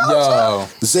Lee. Yo.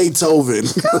 Zaytoven.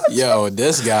 Yo,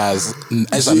 this guy's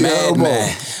as a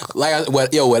madman. Like,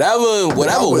 whatever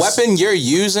weapon you're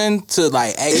using to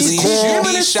like actually shoot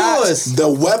these shots. The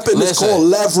weapon is called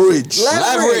leverage.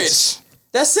 Leverage.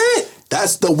 That's it.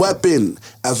 That's the weapon.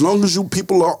 As long as you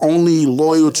people are only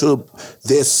loyal to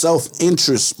their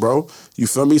self-interest, bro. You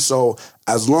feel me? So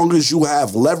as long as you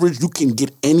have leverage, you can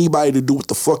get anybody to do what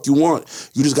the fuck you want.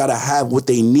 You just gotta have what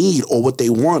they need or what they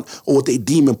want or what they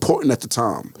deem important at the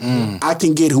time. I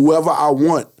can get whoever I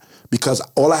want because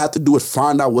all I have to do is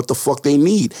find out what the fuck they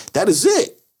need. That is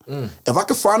it. If I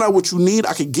can find out what you need,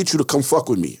 I can get you to come fuck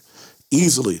with me.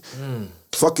 Easily.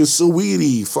 Fucking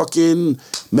Saweetie, fucking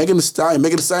Megan Thee Stallion.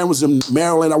 Megan Thee Stallion was in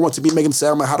Maryland. I want to meet Megan Thee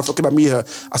Stallion. I'm like, how the fuck can I meet her?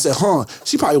 I said,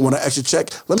 she probably want an extra check.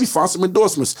 Let me find some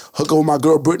endorsements. Hook up with my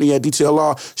girl Brittany at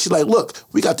DTLR. She like, look,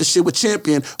 we got this shit with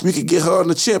Champion. We could get her on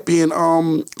the Champion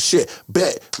shit.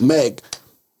 Bet, Meg.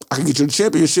 I can get you the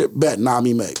championship. Bet,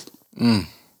 me Meg.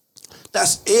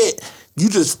 That's it.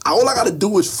 All I gotta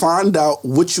do is find out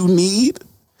what you need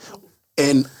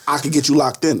and I can get you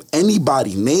locked in.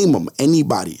 Anybody, name them,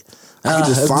 anybody.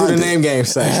 Let's do the name game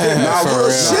section. Nah, bro,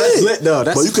 shit. That's lit though.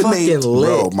 That's fucking lit.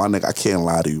 Bro, my nigga, I can't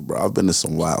lie to you, bro. I've been in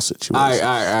some wild situations. All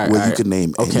right. Where you can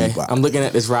name anybody. I'm looking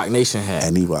at this Rock Nation hat.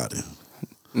 Anybody.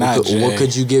 What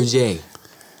could you give Jay?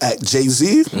 At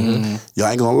Jay-Z? Yo, I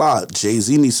ain't gonna lie.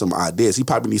 Jay-Z needs some ideas. He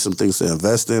probably needs some things to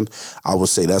invest in. I would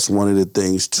say that's one of the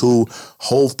things. 2,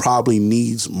 Hov probably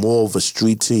needs more of a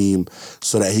street team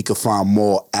so that he could find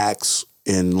more acts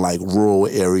in like rural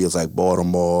areas like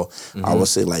Baltimore, I would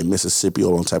say like Mississippi,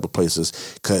 all them type of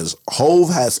places. Cause Hov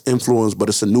has influence, but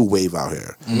it's a new wave out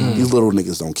here. These little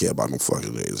niggas don't care about no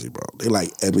fucking Jay-Z, bro. They like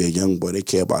NBA Youngboy, they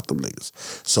care about them niggas.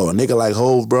 So a nigga like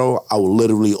Hov, bro, I would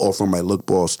literally offer him like, look,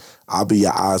 boss, I'll be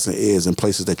your eyes and ears in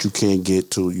places that you can't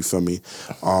get to, you feel me?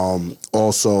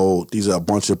 Also, these are a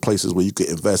bunch of places where you could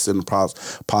invest in,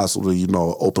 possibly,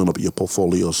 open up your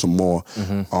portfolio some more.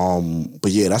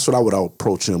 But yeah, that's what I would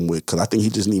approach him with, because I think he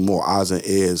just need more eyes and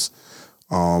ears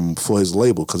for his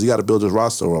label, because he got to build his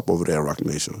roster up over there at Rock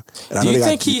Nation. And do you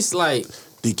think he's like...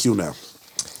 DQ now.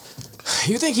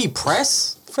 You think he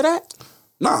press for that?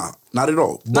 Nah, not at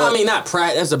all. No, I mean, not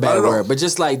pride. That's a bad word. But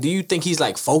just like, do you think he's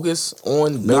like focused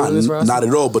on building his roster? Not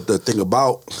at all. But the thing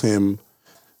about him,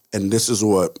 and this is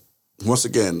what, once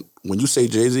again, when you say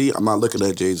Jay-Z, I'm not looking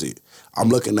at Jay-Z. I'm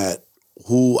looking at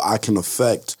who I can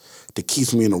affect that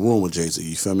keeps me in the room with Jay-Z.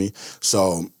 You feel me?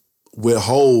 So with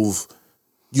Hov,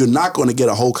 you're not going to get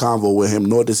a whole convo with him,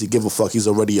 nor does he give a fuck. He's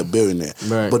already a billionaire.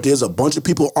 Right. But there's a bunch of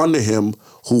people under him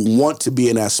who want to be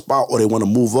in that spot or they want to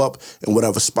move up in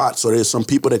whatever spot. So there's some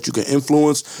people that you can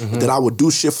influence that I would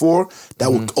do shit for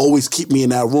that would always keep me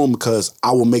in that room because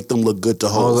I will make them look good to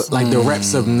Hov. Like the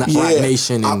reps of Rock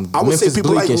Nation and I would Memphis say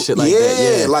people Bleak like, and shit like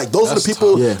that. Yeah, like those are the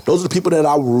people. tough. Those are the people that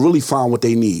I will really find what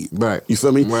they need. Right. You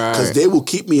feel me? Right. Because they will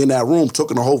keep me in that room.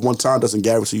 Talking to Hov one time doesn't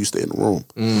guarantee you stay in the room.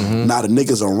 Now the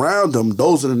niggas around them,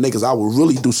 those are the niggas I will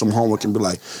really do some homework and be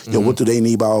like, yo, what do they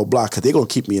need by all block? Because they're gonna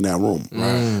keep me in that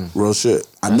room. Real shit.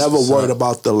 I never worried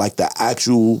about the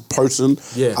actual person.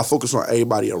 Yeah. I focus on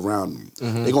everybody around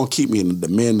them. They're gonna keep me in the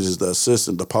managers, the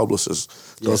assistant, the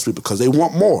publicists, those people, because they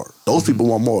want more. Those people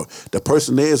want more. The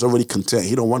person there is already content.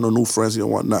 He don't want no new friends. He don't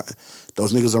want nothing.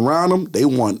 Those niggas around him, they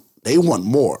want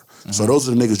more. So those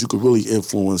are the niggas you could really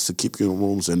influence to keep you in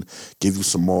rooms and give you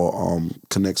some more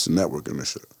connects and networking and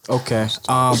shit. Okay.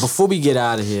 Before we get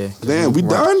out of here. Damn, we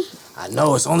done? I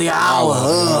know, it's only an hour.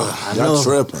 I know. Y'all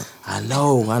tripping. I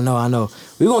know.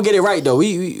 We gonna get it right though.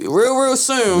 We real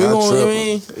soon. We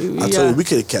gonna. I tell you, we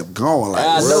could have kept going. Like,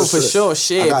 I know for sure.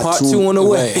 Shit, part 2 on the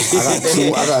way.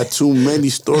 I got too many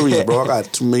stories, bro. I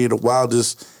got too many of the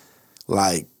wildest,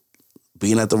 like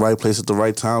being at the right place at the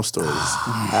right time stories.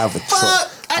 I have a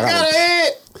truck. I got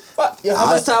it. How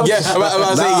much time? Yeah, I'm about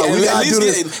to say, we gotta at do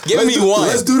least this. Give me one.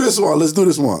 Let's do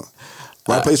this one.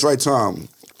 Right place, right time.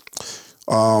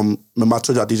 Remember I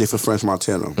told you I DJ for French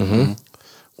Montana.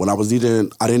 When I was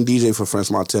DJing, I didn't DJ for French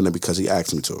Montana because he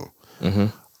asked me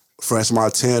to. French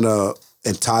Montana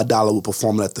and Ty Dolla were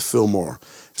performing at the Fillmore,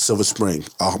 Silver Spring.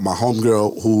 My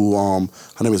homegirl, who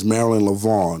her name is Marilyn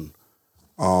LaVaughn.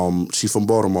 She's from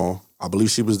Baltimore. I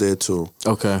believe she was there too.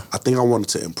 Okay. I think I wanted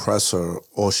to impress her,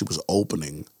 or she was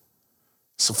opening.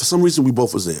 So for some reason, we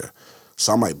both was there.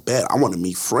 So I'm like, bet, I want to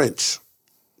meet French.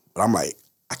 But I'm like,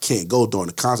 I can't go during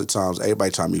the concert times.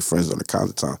 Everybody trying to meet friends during the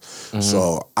concert times.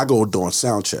 So I go during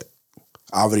sound check.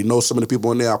 I already know some of the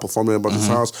people in there. I performed there a bunch of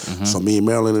times. So me and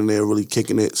Marilyn in there really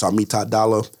kicking it. So I meet Ty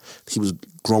Dolla. He was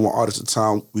growing artist at the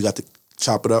time. We got to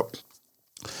chop it up.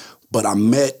 But I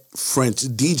met French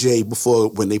DJ before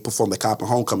when they performed at Cop and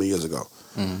Homecoming years ago.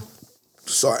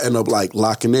 So I ended up like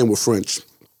locking in with French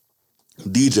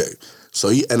DJ. So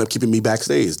he ended up keeping me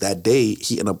backstage. That day,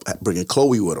 he ended up bringing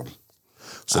Chloe with him.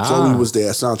 So Chloe was there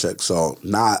at soundcheck. So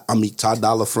now I meet Ty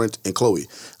Dolla, French, and Chloe.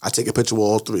 I take a picture with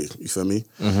all three. You feel me?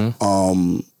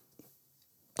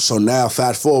 So now,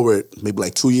 fast forward, maybe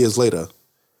like 2 years later,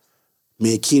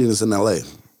 me and Keenan is in LA.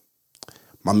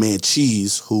 My man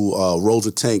Cheese, who rolls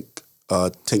a tank,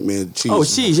 Tank Man Cheese. Oh,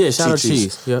 Cheese, yeah, shout out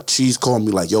Cheese. Yeah. Cheese called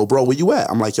me like, yo, bro, where you at?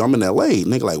 I'm like, yo, I'm in LA.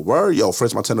 Nigga like, word? Yo,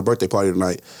 French, my 10th birthday party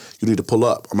tonight. You need to pull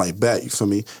up. I'm like, bet, you feel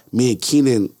me? Me and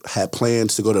Keenan had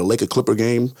plans to go to the Laker Clipper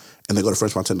game and then go to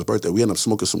French, my 10th birthday. We ended up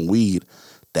smoking some weed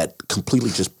that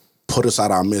completely just put us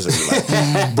out of our misery.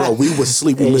 Like, bro, we was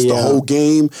asleep. We missed the whole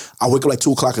game. I wake up like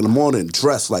 2 o'clock in the morning,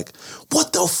 dressed like,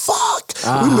 what the fuck?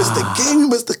 We missed the game. We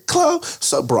missed the club.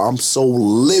 So, bro, I'm so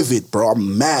livid, bro.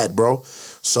 I'm mad, bro.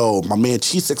 So my man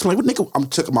Cheese, I'm like, what nigga? I'm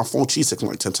checking my phone, Cheese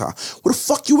like 10 times. Where the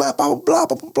fuck you at? Blah, blah, blah,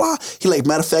 blah, blah, blah. He like,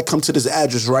 matter of fact, come to this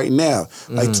address right now.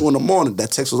 Like 2 in the morning.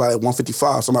 That text was like at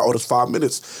 1:55. So I'm like, oh, that's 5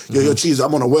 minutes. Yo, Cheese,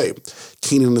 I'm on the way.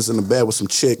 Keenan is in the bed with some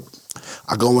chick.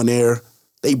 I go in there.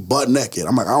 They butt naked.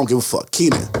 I'm like, I don't give a fuck.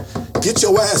 Keenan, get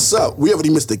your ass up. We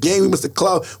already missed the game. We missed the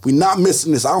club. We not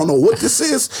missing this. I don't know what this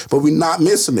is, but we not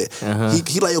missing it.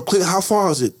 He like, yo, Clint, how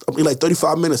far is it? I mean, like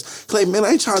 35 minutes. He like, man,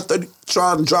 I ain't trying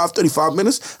to drive 35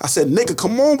 minutes. I said, nigga,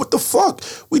 come on, what the fuck?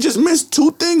 We just missed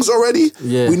 2 things already.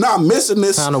 Yeah. We not missing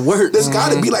this. Time to work. There's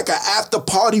got to be like an after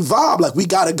party vibe. Like, we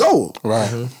got to go.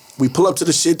 Right. We pull up to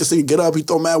the shit. This nigga get up. He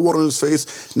throw mad water in his face.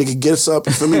 Nigga gets up.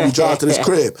 You feel me? We drive to this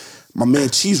crib. My man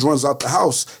Cheese runs out the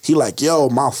house. He like, yo,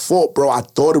 my fault, bro. I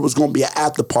thought it was going to be an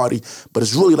after party, but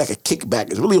it's really like a kickback.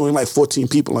 It's really only like 14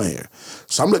 people in here.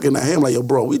 So I'm looking at him like, yo,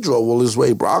 bro, we drove all this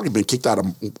way, bro. I've been kicked out of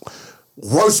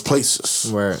worse places.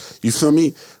 Right. You feel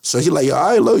me? So he like, yo,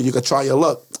 all right, look, you can try your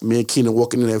luck. Me and Keenan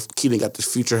walking in there. Keenan got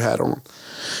this Future hat on.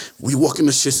 We walk in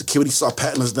the shit. Security start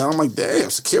patting us down. I'm like, damn,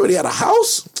 security at a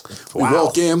house? We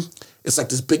walk in. It's like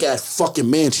this big-ass fucking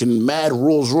mansion, mad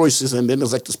Rolls Royces, and then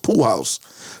there's like this pool house.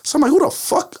 So I'm like, who the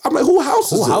fuck? I'm like, who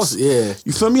house is this? House? Yeah.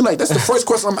 You feel me? Like, that's the first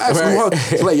question I'm asking. Right.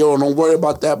 He's like, yo, don't worry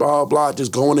about that, blah, blah, blah.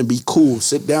 Just go in and be cool.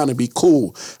 Sit down and be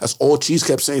cool. That's all Cheese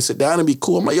kept saying, sit down and be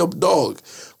cool. I'm like, yo, dog,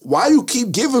 why you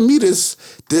keep giving me this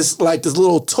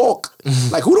little talk?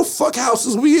 Like, who the fuck house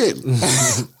is we in?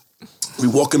 We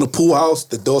walk in the pool house,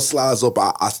 the door slides up.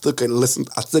 I still could listen.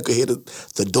 I still could hear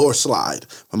the door slide.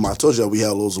 Remember, I told you we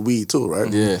had loads of weed too,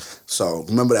 right? Yeah. So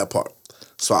remember that part.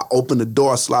 So I open the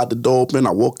door, I slide the door open,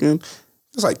 I walk in.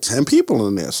 There's like 10 people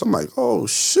in there. So I'm like, oh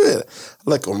shit. I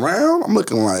look around, I'm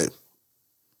looking like,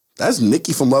 that's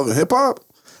Nikki from Love and Hip Hop?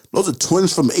 Those are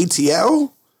twins from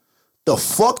ATL? The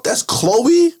fuck? That's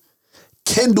Chloe?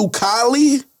 Kendall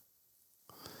Kylie?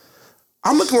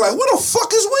 I'm looking like, where the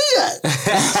fuck is we at?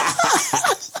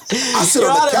 I sit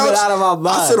on the couch. Out of my mind.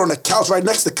 I sit on the couch right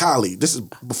next to Kylie. This is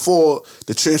before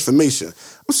the transformation.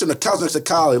 I'm sitting on the couch next to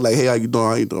Kylie, like, hey, how you doing?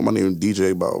 How you doing? My name is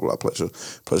DJ, blah, blah, blah.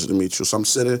 Pleasure to meet you. So I'm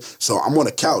sitting, so I'm on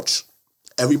the couch.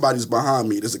 Everybody's behind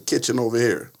me. There's a kitchen over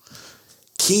here.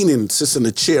 Keenan sits in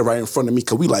the chair right in front of me,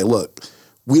 because we like, look,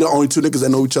 we the only 2 niggas that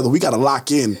know each other. We got to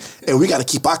lock in, and we got to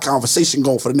keep our conversation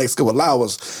going for the next couple of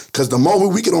hours. Because the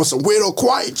moment we get on some weirdo,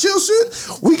 quiet, chill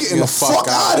shit, we getting the fuck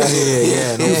out of here.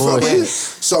 Yeah, no boy.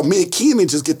 So me and Keenan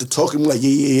just get to talking, like,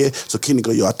 yeah. So Keenan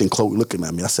go, yo, I think Chloe looking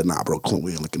at me. I said, nah, bro,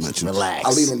 Chloe ain't looking at you. Relax. I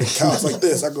lean on the couch like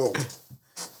this. I go,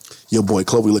 your boy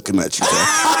Chloe looking at you, bro.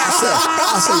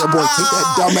 I said, your boy, take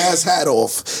that dumbass hat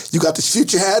off. You got this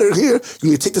Future hat in here. You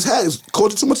need to take this hat. It's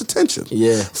causing too much attention.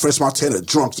 Yeah. French Montana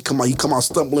drunk. He come out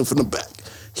stumbling from the back.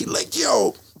 He like,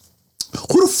 yo,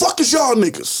 who the fuck is y'all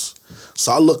niggas?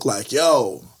 So I look like,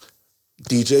 yo,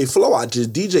 DJ Flow. I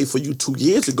just DJ for you 2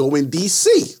 years ago in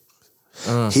DC.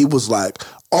 He was like,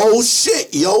 oh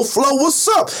shit, yo, Flo, what's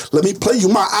up? Let me play you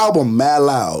my album, Mad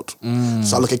Loud.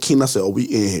 So I look at Keenan, I said, oh, we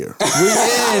in here. We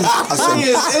in.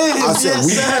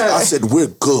 I said, we're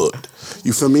good.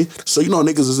 You feel me? So, you know,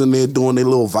 niggas is in there doing their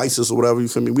little vices or whatever, you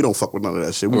feel me? We don't fuck with none of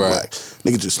that shit. We black.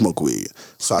 Niggas just smoke weed.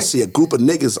 So I see a group of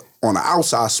niggas on the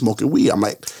outside smoking weed. I'm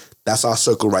like, that's our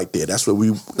circle right there. That's where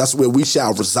we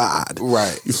shall reside.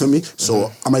 Right. You feel me?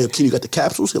 So I'm like, Ken, you got the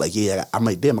capsules? He's like, yeah. I'm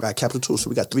like, damn, I got a capsule too.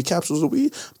 So we got 3 capsules of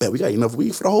weed. Bet we got enough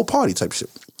weed for the whole party type shit.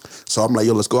 So I'm like,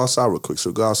 yo, let's go outside real quick. So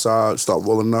we go outside, start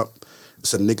rolling up.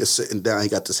 It's a nigga sitting down. He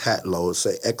got this hat low. It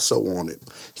say EXO on it.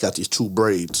 He got these 2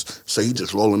 braids. So he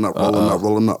just rolling up.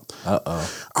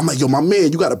 Uh-oh. I'm like, yo, my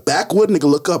man, you got a backwood? Nigga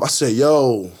look up. I said,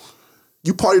 yo,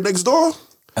 you party next door?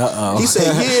 Uh-oh. He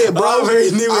said, yeah, bro.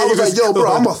 I was like, yo,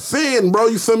 bro, I'm a fan, bro.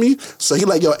 You feel me? So he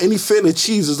like, yo, any fan of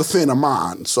Cheese is a fan of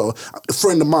mine. So a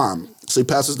friend of mine. So he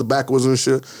passes the backwards and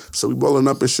shit. So we rolling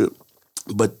up and shit.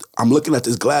 But I'm looking at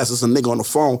this glass. There's a nigga on the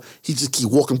phone. He just keep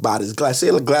walking by this glass. Say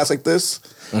a glass like this.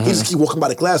 He just keep walking by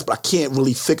the glass, but I can't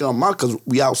really figure him out because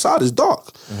we outside. It's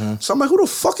dark. So I'm like, who the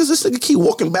fuck is this nigga keep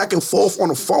walking back and forth on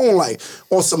the phone like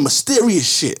on some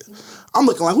mysterious shit? I'm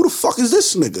looking like, who the fuck is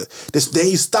this nigga? Then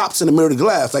he stops in the middle of the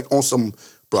glass like on some,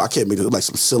 bro, I can't make it like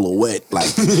some silhouette,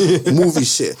 like movie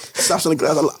shit. Stops in the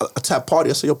glass. I tap Party.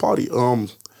 I say, yo, Party, I don't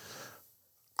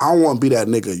want to be that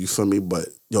nigga, you feel me? But,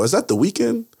 yo, is that The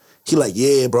Weeknd? He like,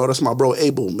 yeah, bro, that's my bro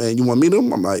Abel, man. You want to meet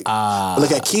him? I'm like,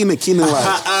 look at Keenan. Keenan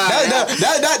like,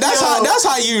 that's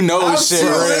how you know shit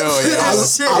real.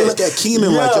 I look at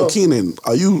Keenan like, yo, Keenan,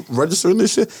 are you registering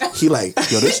this shit? He like,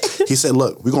 yo, he said,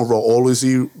 look, we're going to roll all this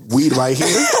weed right here,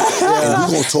 and we're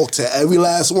going to talk to every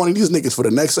last one of these niggas for the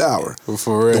next hour.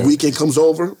 For real. The Weeknd comes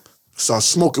over, starts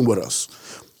smoking with us.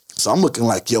 So I'm looking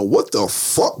like, yo, what the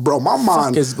fuck, bro? My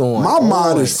mind is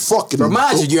fucking.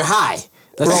 Remind you, you're high.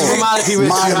 Bro,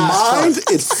 my mind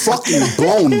is fucking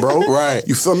blown, bro. Right.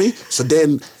 You feel me? So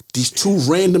then these two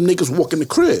random niggas walk in the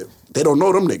crib. They don't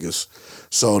know them niggas.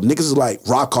 So niggas is like,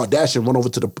 Rob Kardashian run over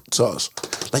to us.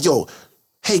 Like, yo,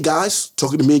 hey guys,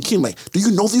 talking to me and Keenan, like, do you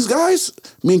know these guys?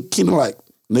 Me and Keenan like,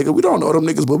 nigga, we don't know them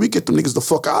niggas, but we get them niggas the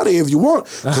fuck out of here if you want.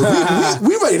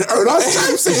 We ready to earn our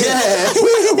stripes in here.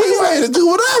 We ready to do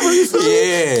whatever, you feel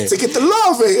me? To get the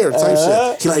love in here, type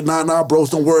shit. He like, nah, bros,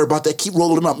 don't worry about that. Keep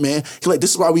rolling up, man. He like,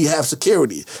 this is why we have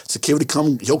security. Security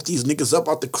come yoke these niggas up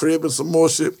out the crib and some more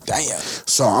shit. Damn.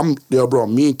 So bro,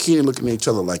 me and Keenan looking at each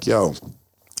other like, yo,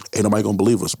 ain't nobody gonna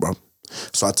believe us, bro.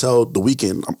 So I tell The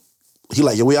Weeknd, he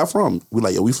like, yo, where y'all from? We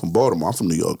like, yo, we from Baltimore. I'm from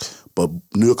New York. But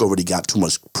New York already got too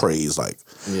much praise. Like,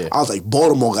 I was like,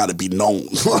 Baltimore got to be known.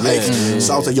 So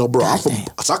I was like, yo, bro,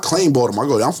 so I claim Baltimore. I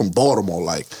go, I'm from Baltimore,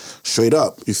 like, straight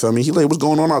up. You feel me? He like, what's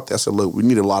going on out there? I said, look, we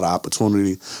need a lot of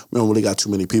opportunity. We don't really got too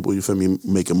many people, you feel me,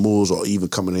 making moves or even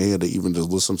coming in here to even just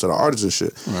listen to the artists and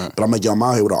shit. Right. But I'm like, yo, I'm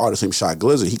out here with an artist named Shy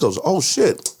Glizzy. He goes, oh,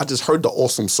 shit, I just heard the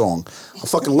awesome song. I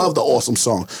fucking love the awesome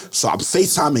song. So I'm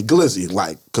FaceTiming Glizzy,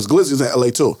 like, because Glizzy's in LA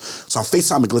too. So I'm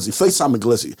FaceTiming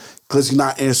Glizzy. Glizzy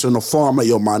not answering the phone. I'm like,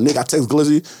 yo, my nigga, I text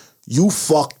Glizzy, you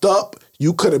fucked up.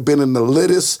 You could have been in the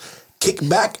littest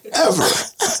kickback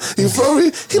ever. You feel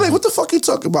me? He like, what the fuck you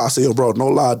talking about? I say, yo, bro, no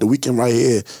lie, The Weeknd right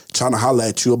here trying to holler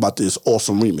at you about this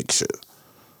awesome remix shit.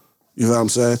 You know what I'm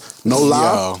saying? No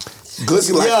lie.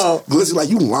 Glizzy like,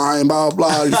 you lying, blah,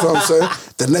 blah. You know what I'm saying?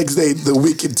 The next day, The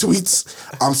Weeknd tweets,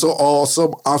 I'm so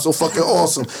awesome. I'm so fucking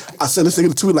awesome. I sent this nigga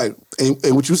the tweet like,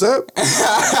 ain't what you said?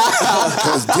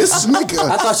 Because this nigga.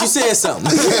 I thought you said something.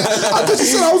 I thought you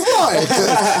said I was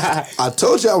lying. I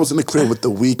told you I was in the crib with The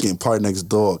Weeknd, Party Next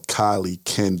Door, Kylie,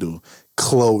 Kendall,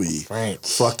 Chloe,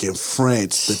 fucking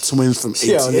French, the twins from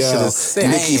ATL,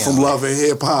 Nikki from Love and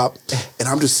Hip Hop. And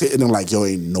I'm just sitting there like, yo,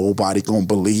 ain't nobody gonna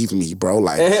believe me, bro.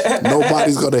 Like,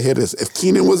 nobody's gonna hear this. If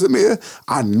Keenan wasn't there,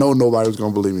 I know nobody was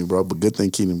gonna believe me, bro. But good thing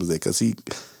Keenan was there, because he's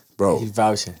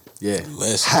vouching. Yeah.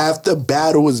 Half the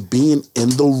battle is being in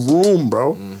the room,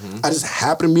 bro. I just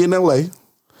happened to be in LA,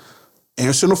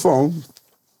 answering the phone,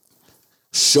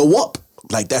 show up.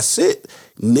 Like, that's it.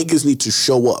 Niggas need to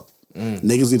show up.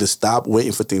 Niggas need to stop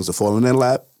waiting for things to fall in their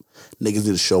lap. Niggas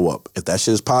need to show up. If that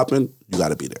shit's popping, you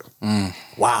gotta be there.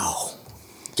 Wow.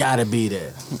 Gotta be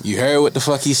there. You heard what the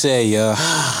fuck he said, yo.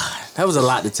 That was a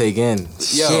lot to take in.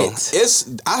 Yo,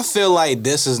 I feel like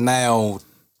this is now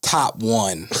top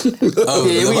one of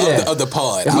the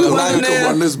pod. I'm not even gonna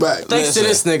run this back. Thanks to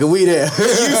this nigga, we there. You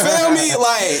feel me?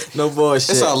 Like, no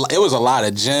bullshit. It was a lot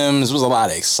of gems. It was a lot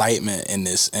of excitement in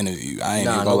this interview. I ain't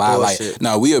even gonna lie. Bullshit.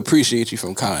 Like, we appreciate you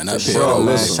from coming up here. Bro,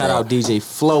 listen, shout out DJ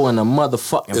Flow in the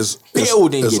motherfucking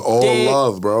building. It's all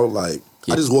love, bro. Like,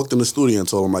 I just walked in the studio and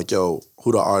told him, like, yo,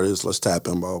 who the artist? Let's tap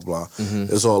in, blah, blah.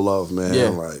 It's all love,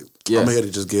 man. Like, I'm here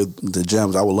to just give the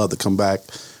gems. I would love to come back.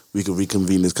 We could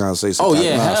reconvene this conversation. Oh,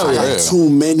 yeah, hell yeah. Too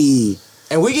many.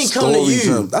 And we can come to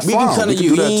you. That's we fine. can come to you.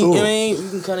 Do that too. We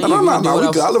can come to you.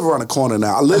 No. I live around the corner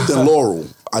now. I lived in Laurel.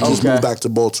 I just moved back to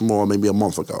Baltimore maybe a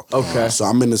month ago. Okay. So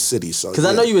I'm in the city. So because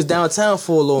I know you was downtown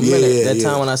for a little minute. That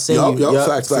time when I seen you. Yup,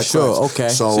 facts. Sure. Okay.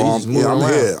 So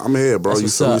I'm here, bro. You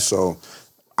feel me? So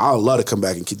I would love to come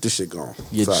back and keep this shit going.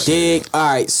 You dig?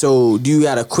 All right. So do you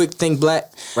got a quick thing,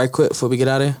 Black? Right quick before we get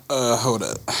out of here. Hold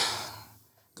up.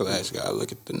 Cause I actually gotta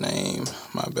look at the name.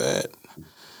 My bad.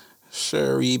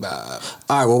 Sherry Bob.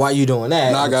 All right. Well, why you doing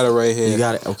that? No, I got it right here. You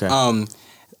got it. Okay.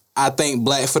 I think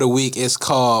Black for the Week is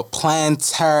called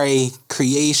Planetary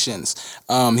Creations.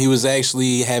 He was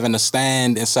actually having a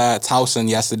stand inside Towson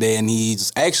yesterday, and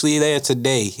he's actually there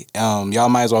today. Y'all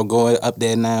might as well go up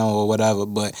there now or whatever.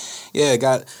 But yeah,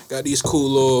 got these cool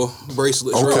little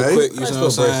bracelets real quick. You know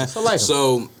what I'm saying?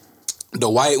 So The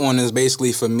white one is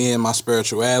basically for me and my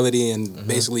spirituality and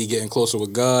basically getting closer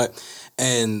with God.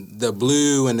 And the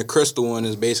blue and the crystal one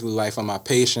is basically like for my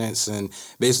patience and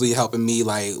basically helping me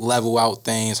like level out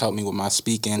things, help me with my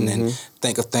speaking and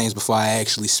think of things before I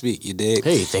actually speak. You dig?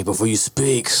 Hey, think before you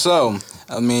speak. So,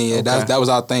 I mean, yeah, that was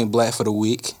our Think Black for the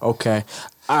week. Okay.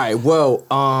 All right. Well,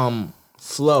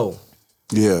 Flo.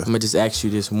 Yeah. I'm gonna just ask you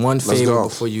this one favor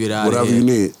before you get out of here. Whatever you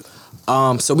need.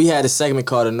 So we had a segment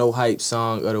called a No Hype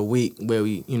Song of the Week where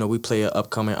we play an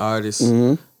upcoming artist,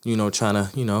 trying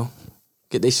to,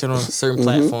 get their shit on a certain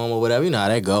platform or whatever. You know how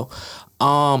that go.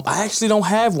 I actually don't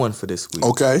have one for this week.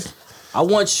 Okay. I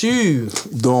want you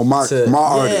doing my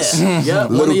artist. Yeah,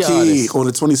 Little Key on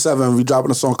the 27th, we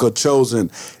dropping a song called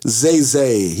Chosen. Zay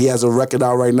Zay, he has a record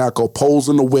out right now called Poles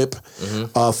in the Whip,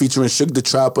 featuring Suge the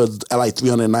Trapper at like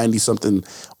 390 something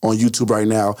on YouTube right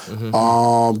now.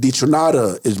 D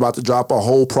Tronada is about to drop a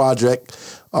whole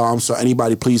project. So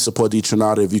anybody, please support D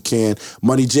Tronada if you can.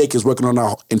 Money Jake is working on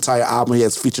our entire album. He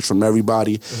has features from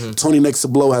everybody. Tony Next to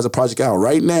Blow has a project out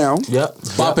right now. Yep.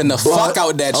 Bumping the fuck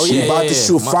out that shit. He about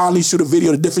to finally shoot a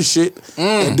video to different shit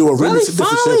and do a remix of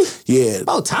different shit. Yeah.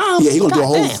 About time. Yeah, he gonna do a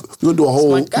whole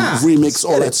remix,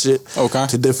 all that shit. Okay.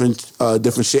 To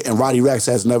different shit. And Roddy Racks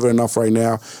has Never Enough right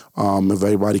now. If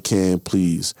everybody can,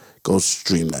 please go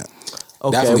stream that.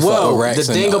 Okay, definitely well, the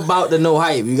thing about the No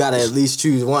Hype, you gotta at least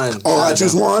choose one. Oh, I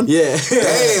choose one? Yeah.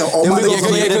 Damn. Oh, my because we gonna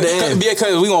play it at the end.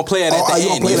 You gonna play it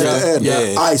at the end?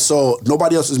 Yeah. All right, so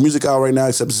nobody else's music out right now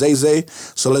except Zay Zay.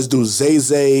 So let's do Zay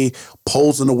Zay,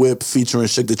 Poles in the Whip featuring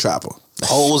Suge the Trapper.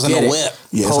 Poles in the Whip.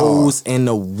 Yeah, Poles in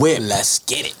the Whip. Let's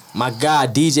get it. My guy,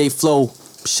 DJ Flo,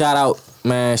 shout out,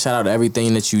 man. Shout out to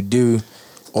everything that you do.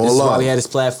 This is why we had this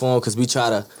platform, because we try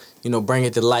to, bring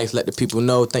it to life, let the people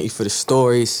know. Thank you for the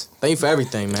stories. Thank you for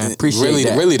everything, man. Appreciate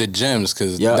that. Really the gems,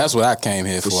 because that's what I came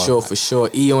here for. For sure.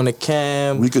 E on the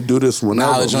cam. We could do this one.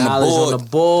 Knowledge on the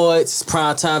board. It's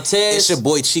Primetime Test. It's your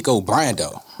boy Chico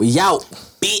Brando. We out.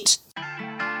 Bitch.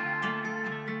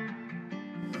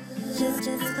 Just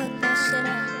hook that shit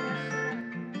up.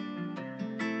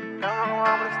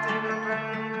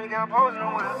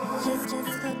 Just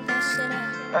hook that shit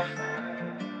up.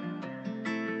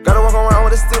 Gotta walk around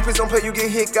with a steel piece on play, you get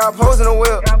hit, got pose in the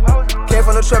whip. Came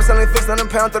from the trap, selling fix, £100,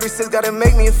 36, gotta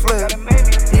make me a flip.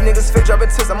 These niggas fit, dropping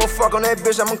tips, I'ma fuck on that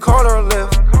bitch, I'ma call her a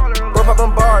lift. Bro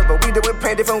poppin' bars, but we did with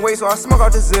paint different ways, so I smoke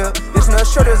out the zip. This nut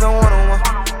shirt is a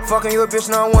one-on-one. Fucking you a bitch,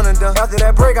 now I wanna done. After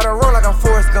that break, gotta roll like I'm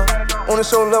Forrest Gump. Wanna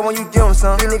show love when you give them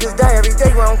some. These niggas die every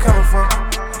day where I'm coming from.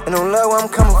 And don't love where I'm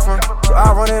coming from. So I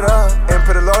run it up and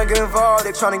put a law and get involved.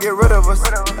 They tryna get rid of us.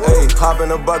 Hey, hop in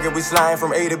the bucket, we sliding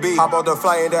from A to B. Hop off the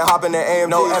flight and then hop in the AMG.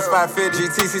 No S550,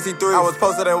 GT63. I was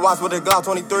posted and watched with the Glock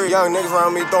 23. Young niggas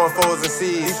around me throwing fours and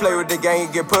C's. He play with the gang,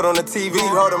 he get put on the TV.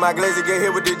 Holding my glazer, get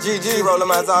hit with the GG. Rolling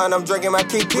my tie and I'm drinking my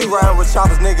Kiki. Riding with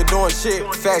choppers, nigga doing shit.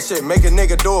 Fat shit, make a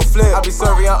nigga do a flip. I be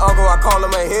serving your uncle, I call him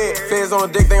a hit. Feds on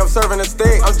the dick, think I'm serving a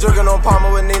stick. I'm jugging on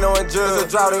Palmer with Nino and Judge. It's a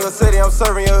drought in your city, I'm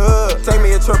serving your hood. Take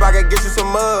me a trip, I can get you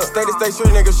some mud. Stay to stay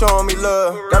street, niggas showing me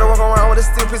love. Gotta walk around with a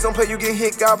steel piece on play, you get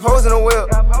hit, got pose in the whip.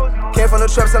 Came from the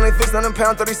trap, selling fix, £100,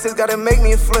 36, gotta make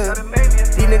me a flip.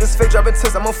 These niggas fake, dropping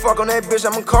tips, I'ma fuck on that bitch,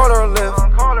 I'ma call her a lift.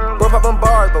 Bro poppin'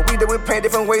 bars, but we did with paint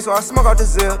different ways, so I smoke out the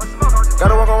zip.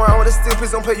 Gotta walk around with a steel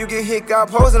piece on play, you get hit, got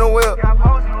pose in the whip.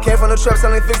 Came from the trap,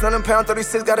 selling fix, £100,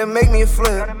 36, gotta make me a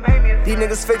flip. These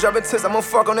niggas fake, dropping tips, I'ma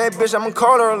fuck on that bitch, I'ma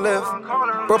call her a lift.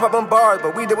 Bro poppin' bars,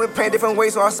 but we did with paint different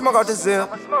ways, so I smoke out the zip.